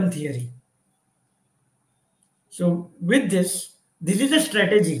momentum theory. So with this is a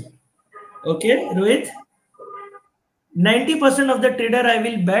strategy. Okay, Rohit? 90% of the trader I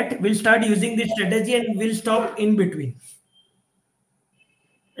will bet will start using this strategy and will stop in between.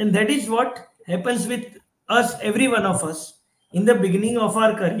 And that is what happens with us, every one of us, in the beginning of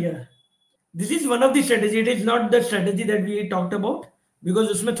our career. This is one of the strategy. It is not the strategy that we talked about because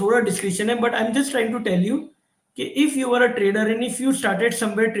उसमें थोड़ा discretion है. But I'm just trying to tell you कि if you were a trader and if you started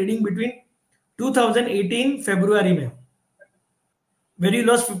somewhere trading between 2018 February में, where you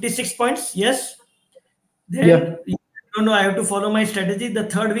lost 56 points, yes. Then you don't know, I have to follow my strategy. The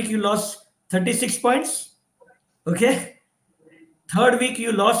third week you lost 36 points. Okay. Third week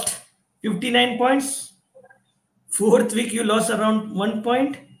you lost 59 points. Fourth week you lost around 1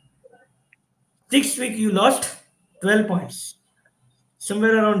 point. Sixth week you lost 12 points.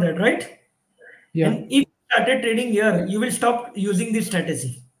 Somewhere around that, right? Yeah. And if you started trading here, you will stop using this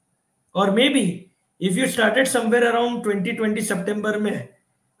strategy. Or maybe if you started somewhere around 2020 September में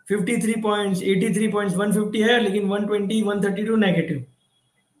 53 points, 83 points, 150 है, लेकिन 120, 132 negative.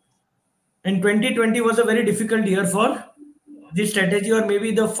 And 2020 was a very difficult year for this strategy, or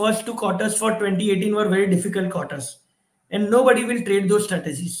maybe the first 2 quarters for 2018 were very difficult quarters. And nobody will trade those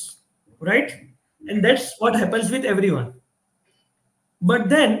strategies, right? And that's what happens with everyone. But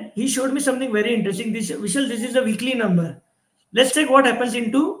then he showed me something very interesting. This Vishal, this is a weekly number. Let's check what happens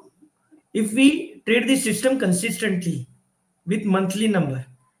into if we trade this system consistently with monthly number.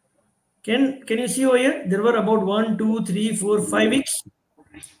 Can you see over here? There were about 1, 2, 3, 4, 5 weeks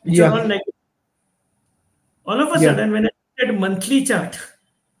which are all Yeah. negative. All of a Yeah. sudden, when I looked at monthly chart,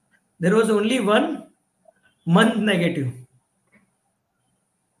 there was only 1 month negative.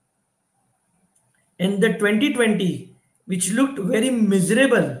 And the 2020, which looked very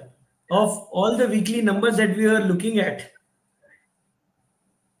miserable of all the weekly numbers that we were looking at,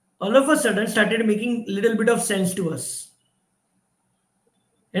 all of a sudden started making little bit of sense to us.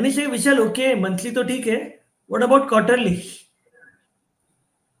 And he said, Vishal, okay, monthly to theek hai. What about quarterly?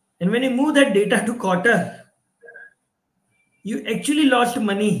 And when you move that data to quarter, you actually lost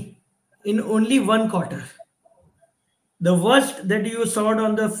money in only 1 quarter. The worst that you saw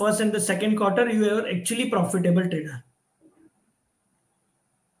on the first and the second quarter, you were actually profitable trader.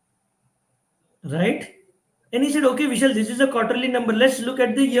 Right? And he said, okay, Vishal, this is a quarterly number. Let's look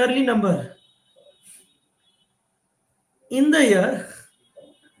at the yearly number. In the year,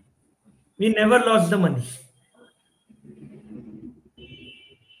 we never lost the money.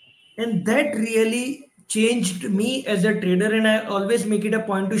 And that really changed me as a trader. And I always make it a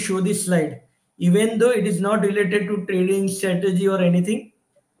point to show this slide, even though it is not related to trading strategy or anything.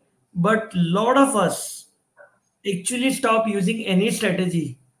 But a lot of us actually stop using any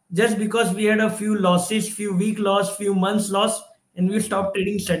strategy just because we had a few losses, few week loss, few months loss, and we stop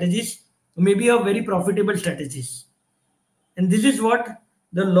trading strategies, maybe a very profitable strategies. And this is what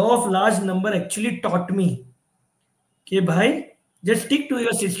the law of large number actually taught me. Okay, bhai, just stick to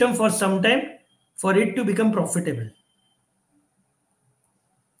your system for some time for it to become profitable.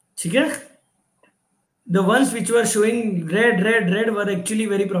 Okay? The ones which were showing red were actually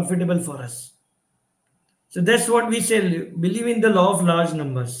very profitable for us. So that's what we say, believe in the law of large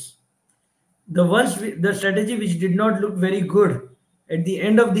numbers. The strategy which did not look very good at the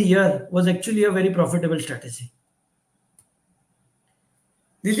end of the year was actually a very profitable strategy.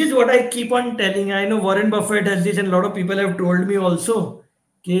 This is what I keep on telling. I know Warren Buffett has this, and a lot of people have told me also,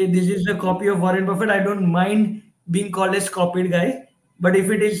 okay, this is a copy of Warren Buffett. I don't mind being called as copied guy, but if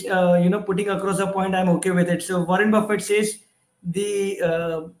it is, putting across a point, I'm okay with it. So Warren Buffett says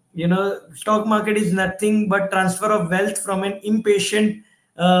the, stock market is nothing but transfer of wealth from an impatient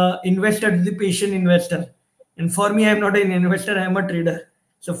investor to the patient investor. And for me, I'm not an investor, I'm a trader.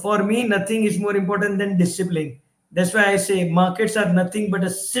 So for me, nothing is more important than discipline. That's why I say markets are nothing but a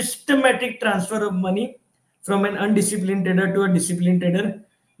systematic transfer of money from an undisciplined trader to a disciplined trader.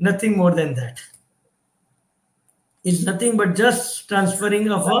 Nothing more than that. It's nothing but just transferring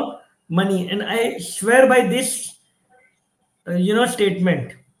of a money. And I swear by this,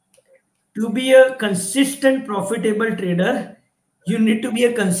 statement. To be a consistent profitable trader, you need to be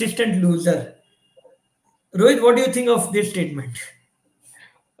a consistent loser. Rohit, what do you think of this statement?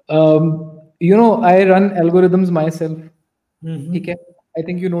 I run algorithms myself. Mhm. Okay? I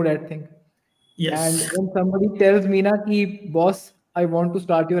think you know that thing. And Yes. when somebody tells me na ki boss, I want to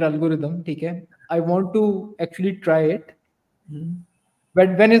start your algorithm, okay? I want to actually try it. Mhm.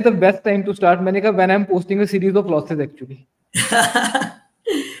 But when is the best time to start? मैंने कहा when I'm posting a series of losses actually.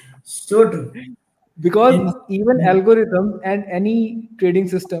 So true. Because And even algorithms and any trading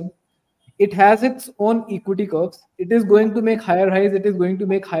system, it has its own equity curves. It is going to make higher highs, it is going to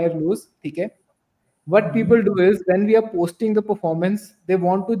make higher lows. Okay? What people do is when we are posting the performance, they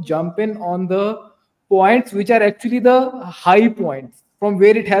want to jump in on the points which are actually the high points from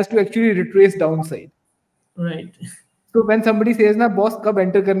where it has to actually retrace downside. right. So when somebody says na boss कब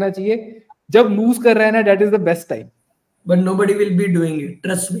enter करना चाहिए, जब lose कर रहा है ना, that is the best time. But nobody will be doing it.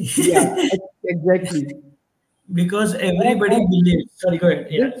 Trust me. Yeah, exactly. Because everybody And believes. Sorry, go ahead.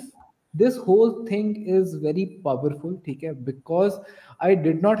 Yeah. this this whole thing is very powerful, okay? Because I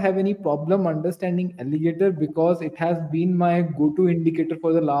did not have any problem understanding alligator because it has been my go-to indicator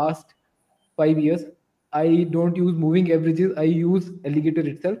for the last 5 years. I don't use moving averages, I use alligator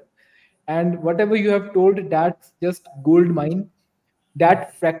itself. And whatever you have told, that's just gold mine.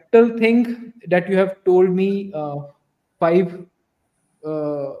 That fractal thing that you have told me, five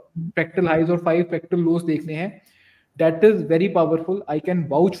fractal highs or five fractal lows देखने हैं, that is very powerful. I can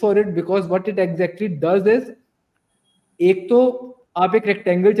vouch for it because what it exactly does is, एक तो आप एक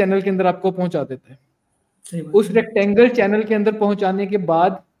rectangle channel के अंदर आपको पहुंचा देते हैं. सही बात उस है. रेक्टेंगल चैनल के अंदर पहुंचाने के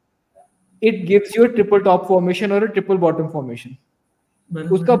बाद it gives you triple top formation और ट्रिपल बॉटम फॉर्मेशन.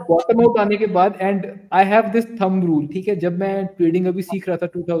 बराबर उसका है. बॉटम आउट आने के बाद, and I have this thumb rule, ठीक है? जब मैं ट्रेडिंग अभी सीख रहा था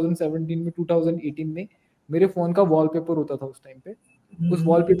 2017 में, 2018 में, मेरे फोन का वॉलपेपर होता था उस टाइम पे. उस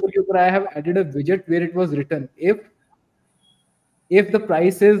वॉलपेपर के ऊपर I have added a विजेट where it was written, if if the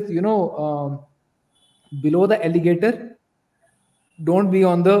price is, below the alligator, don't be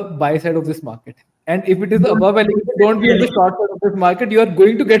on the buy side of this market. And if it is Don't above feed alligator, don't the be on the alligator. short side of this market. You are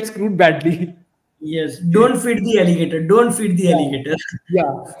going to get screwed badly. Yes, don't feed the alligator. Don't feed the Yeah, alligator.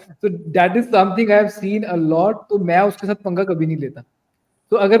 yeah. So that is something I have seen a lot. तो मैं उसके साथ पंगा कभी नहीं लेता.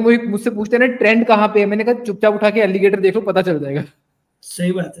 तो अगर मुझसे पूछते हैं ना ट्रेंड कहाँ पे है, मैंने कहा चुपचाप उठा के एलिगेटर देख लो, पता चल जाएगा.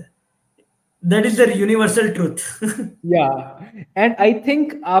 सही बात है. That is the universal truth. या एंड आई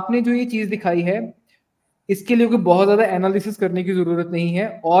थिंक आपने जो ये चीज दिखाई है, इसके लिए कोई बहुत ज्यादा एनालिसिस करने की जरूरत नहीं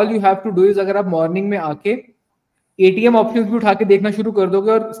है. All you have to do is, अगर आप मॉर्निंग में आके एटीएम ऑप्शंस भी उठा के देखना शुरू कर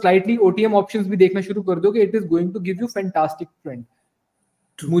दोगे और स्लाइटली ओटीएम ऑप्शंस भी देखना शुरू कर दोगे, it is going to give you fantastic trend.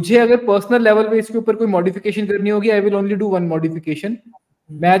 मुझे अगर पर्सनल लेवल पे इसके ऊपर कोई मॉडिफिकेशन करनी होगी, I will only do one modification.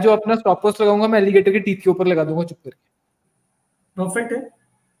 मैं जो अपना स्टॉप लॉस लगाऊंगा, मैं एलिगेटर के टीथ के ऊपर लगा दूंगा चुप करके. परफेक्ट है.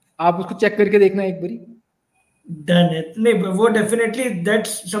 आप उसको चेक करके देखना एक बारी. Done it. नहीं, वो definitely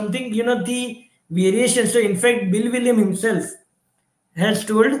that's something, the variation. So in fact, Bill William himself has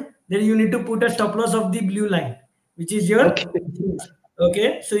told that you need to put a stop loss of the blue line, which is your okay.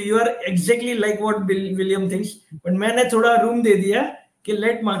 So you are exactly like what Bill William thinks. But मैंने थोड़ा room दे दिया कि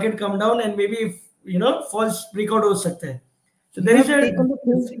let market come down and maybe if false breakout हो सकता है. So there is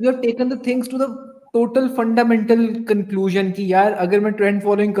you have taken the things to the total fundamental conclusion कि यार अगर मैं ट्रेंड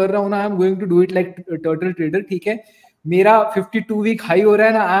फॉलोइंग कर रहा हूँ ना, I am going to do it like turtle trader. ठीक है, मेरा 52 वीक हाई हो रहा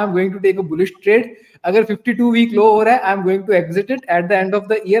है ना, I am going to take a bullish trade. अगर 52 वीक लो हो रहा है, I am going to exit it. At the end of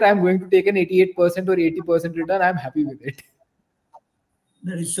the year I am going to take an 88% और 80% return. I am happy with it.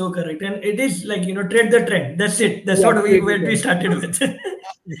 That is so correct, and it is like trade the trend. That's it. That's what we started with.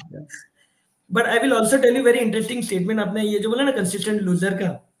 But I will also tell you very interesting statement. आपने ये जो बोला ना consistent loser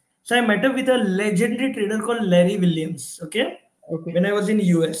का. So I met up with a legendary trader called Larry Williams. Okay. When I was in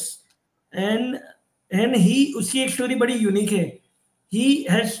US, and he उसकी एक story बड़ी unique है. He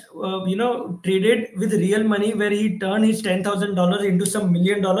has traded with real money where he turned his $10,000 into some $1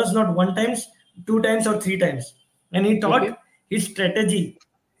 million, not one times, 2 times or 3 times, and he taught his strategy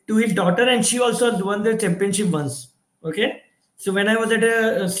to his daughter, and she also won the championship once. Okay. So when I was at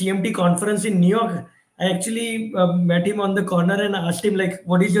a CMT conference in New York, I actually met him on the corner and asked him like,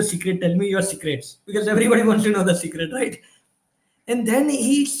 what is your secret? Tell me your secrets. Because everybody wants to know the secret, right? And then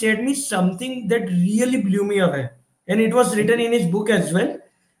he said me something that really blew me away. And it was written in his book as well.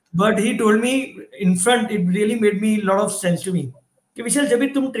 But he told me in front, it really made me a lot of sense to me. कि विशाल जब भी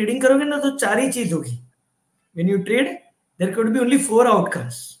तुम trading करोगे ना तो 4 ही चीज होगी. When you trade, there could be only 4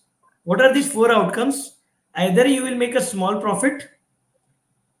 outcomes. What are these 4 outcomes? Either you will make a small profit,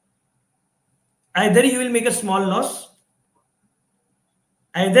 either you will make a small loss,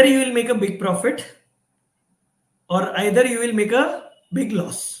 either you will make a big profit, or either you will make a big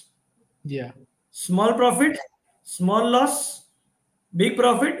loss. Yeah. Small profit, small loss, big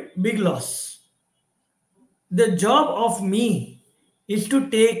profit, big loss. The job of me is to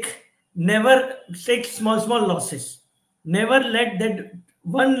never take small losses. Never let that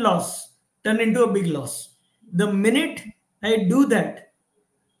one loss turn into a big loss. The minute I do that,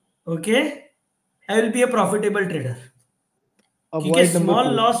 okay, I will be a profitable trader. Because small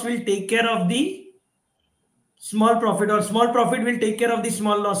loss will take care of the small profit, or small profit will take care of the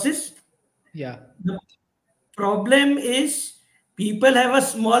small losses. Yeah. The problem is people have a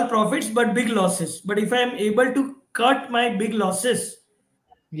small profits but big losses. But if I am able to cut my big losses,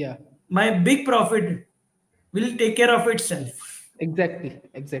 yeah, my big profit will take care of itself. Exactly.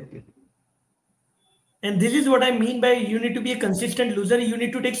 And this is what I mean by you need to be a consistent loser. You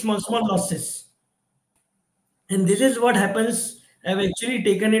need to take small losses. And this is what happens. I've actually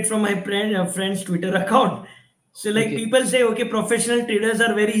taken it from my friend's Twitter account. So like people say, okay, professional traders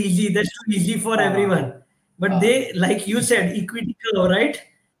are very easy. That's too easy for everyone. But they, like you said, equity curve, right?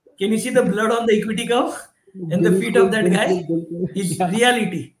 Can you see the blood on the equity curve? And the feet of that guy is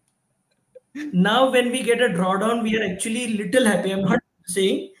reality. Now when we get a drawdown, we are actually little happy. I'm not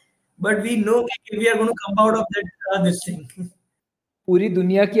saying, but we know we are going to come out of that this thing. पूरी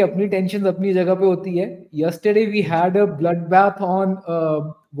दुनिया की अपनी tension अपनी जगह पे होती है. Yesterday we had a bloodbath on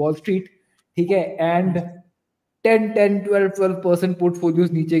Wall Street. ठीक है, and 12%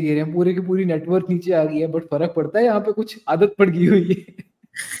 पोर्टफोलियोज नीचे गिरे हैं, पूरे की पूरी नेटवर्क नीचे आ गई है. बट फर्क पड़ता है, यहाँ पे कुछ आदत पड़ गई हुई है.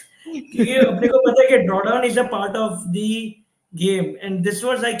 क्योंकि अपने को पता है कि drawdown is a part of the game, and this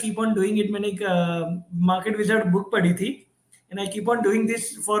was I keep on doing it. मैंने एक मार्केट विजार्ड बुक पढ़ी थी, and I keep on doing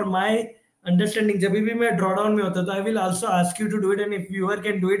this for my understanding. जब भी मैं ड्रॉडाउन में होता तो I will also ask you to do it, and if viewer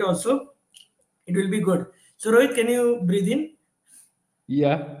can do it also, it will be good. So Rohit, can you breathe इन?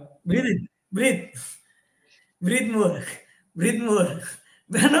 या, breathe in, breathe more.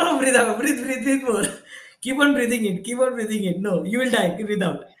 No, breathe out, breathe more. Keep on breathing in. Keep on breathing in. No, you will die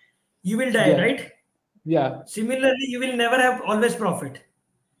without. You will die, Yeah. right? Yeah. Similarly, you will never have always profit.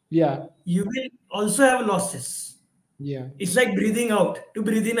 Yeah. You will also have losses. Yeah. It's like breathing out to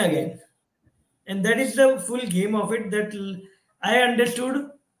breathe in again. And that is the full game of it that I understood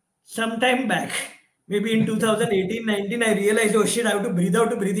sometime back. Maybe in 2018, 19, I realized, oh shit, I have to breathe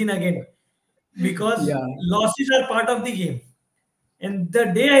out to breathe in again. Because Yeah. losses are part of the game. And the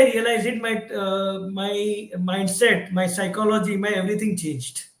day I realized it, my mindset, my psychology, my everything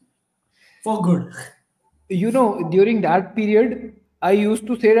changed for good. During that period, I used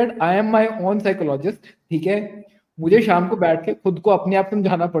to say that I am my own psychologist. ठीक है, मुझे शाम को बैठ के खुद को अपने आप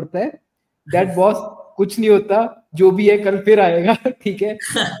समझाना पड़ता है that बॉस कुछ नहीं होता, जो भी है कल फिर आएगा. ठीक है,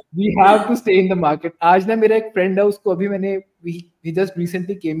 we have to stay in the market. आज ना मेरा एक फ्रेंड है, उसको अभी मैंने he just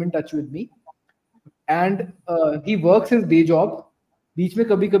recently came in touch with me and he works his day job. बीच में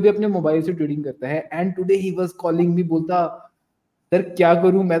कभी कभी अपने मोबाइल से ट्रेडिंग करता है. And today he was calling me, बोलता सर क्या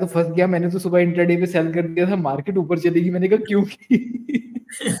करूं, मैं तो फंस गया, मैंने तो सुबह इंट्राडे पे सेल कर दिया था, मार्केट ऊपर चलेगी. मैंने कहा क्यों की?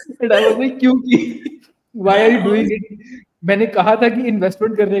 एंड आई वाज लाइक क्यों की, why are you doing it? मैंने कहा था कि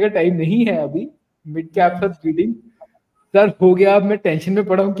इन्वेस्टमेंट करने का टाइम नहीं है अभी, मिड कैप साथ ट्रेडिंग. सर हो गया, अब मैं टेंशन में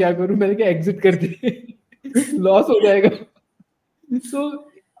पड़ा हूँ, क्या करूं? मैंने कहा एग्जिट कर दे, लॉस हो जाएगा. तो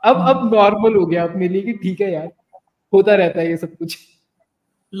अब नॉर्मल हो गया अपने लिए कि ठीक है यार, होता रहता है ये सब कुछ.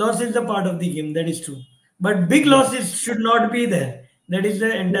 Loss is a part of the game, that is true. But big losses should not be there. That is the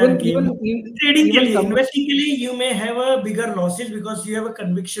entire even game. even Trading ke even liye, some investing ke liye, you may have a bigger losses because you have a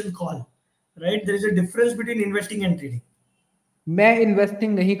conviction call, right? There is a difference between investing and trading. मैं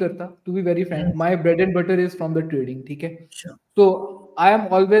investing नहीं करता, to be very Frank. My bread and butter is from the trading. ठीक है, Sure. तो I am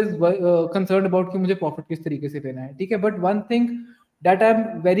always concern about कि मुझे profit किस तरीके से लेना है. ठीक है, but one thing that I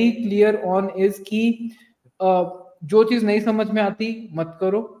am very clear on is कि जो चीज नहीं समझ में आती मत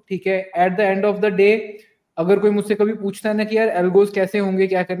करो. ठीक है, at the end of the day अगर कोई मुझसे कभी पूछता है ना कि यार एल्गोस कैसे होंगे,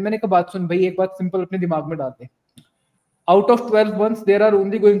 क्या करें, मैंने कहा बात सुन भाई, एक बात सिंपल अपने दिमाग में डालते हैं. Out of 12 months there are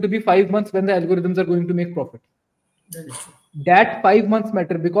only going to be 5 months when the algorithms are going to make profit. That is true. That 5 months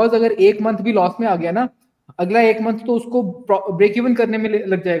matter because अगर एक मंथ भी लॉस में आ गया ना, अगला एक मंथ तो उसको ब्रेक इवन करने में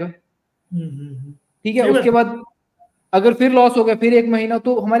लग जाएगा. ठीक है, उसके बाद अगर फिर लॉस हो गया फिर एक महीना,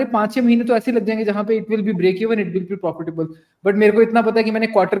 तो हमारे 5-6 महीने तो ऐसे लग जाएंगे जहां पे it will be break even, it will be profitable. But मेरे को इतना पता है कि मैंने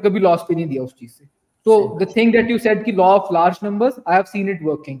क्वार्टर कभी लॉस पे नहीं दिया उस चीज से. तो the thing that you said कि law of large numbers, I have seen it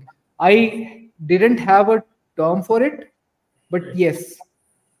working. I didn't have a term for it, but yes,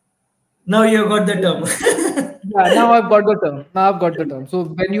 now you got the term. yeah, now I've got the term. So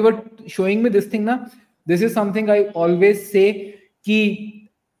when you were showing me this thing na, this is something I always say कि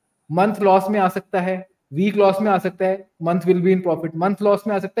month loss में आ सकता है, week loss में आ सकता है, month will be in profit, month loss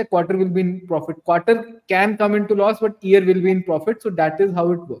में आ सकता है, quarter will be in profit, quarter can come into loss but year will be in profit. So that is how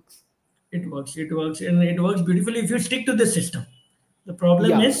it works. It works, and it works beautifully if you stick to the system. The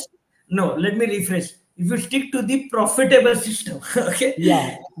problem Yeah. is, no, let me rephrase. If you stick to the profitable system, okay? Yeah.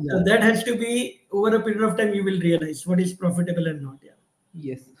 So that has to be over a period of time, you will realize what is profitable and not. Yeah.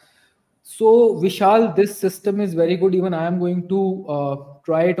 Yes. So Vishal, this system is very good. Even I am going to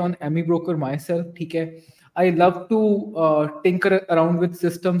try it on Ami Broker myself. ठीक है, I love to tinker around with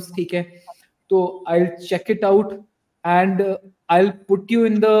systems. ठीक है, तो I'll check it out and I'll put you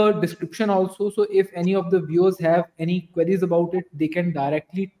in the description also. So if any of the viewers have any queries about it, they can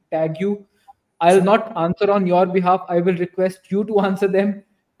directly tag you. I'll not answer on your behalf. I will request you to answer them.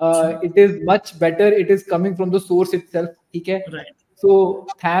 It is much better. It is coming from the source itself. ठीक है. Right. So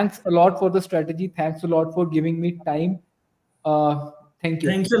thanks a lot for the strategy. Thanks a lot for giving me time. Thank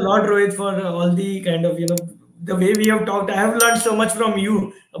you. Thanks a lot, Rohit, for all the kind of, the way we have talked. I have learned so much from you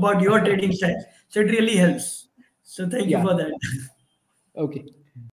about your trading style. So it really helps. So thank you Yeah. for that. Okay.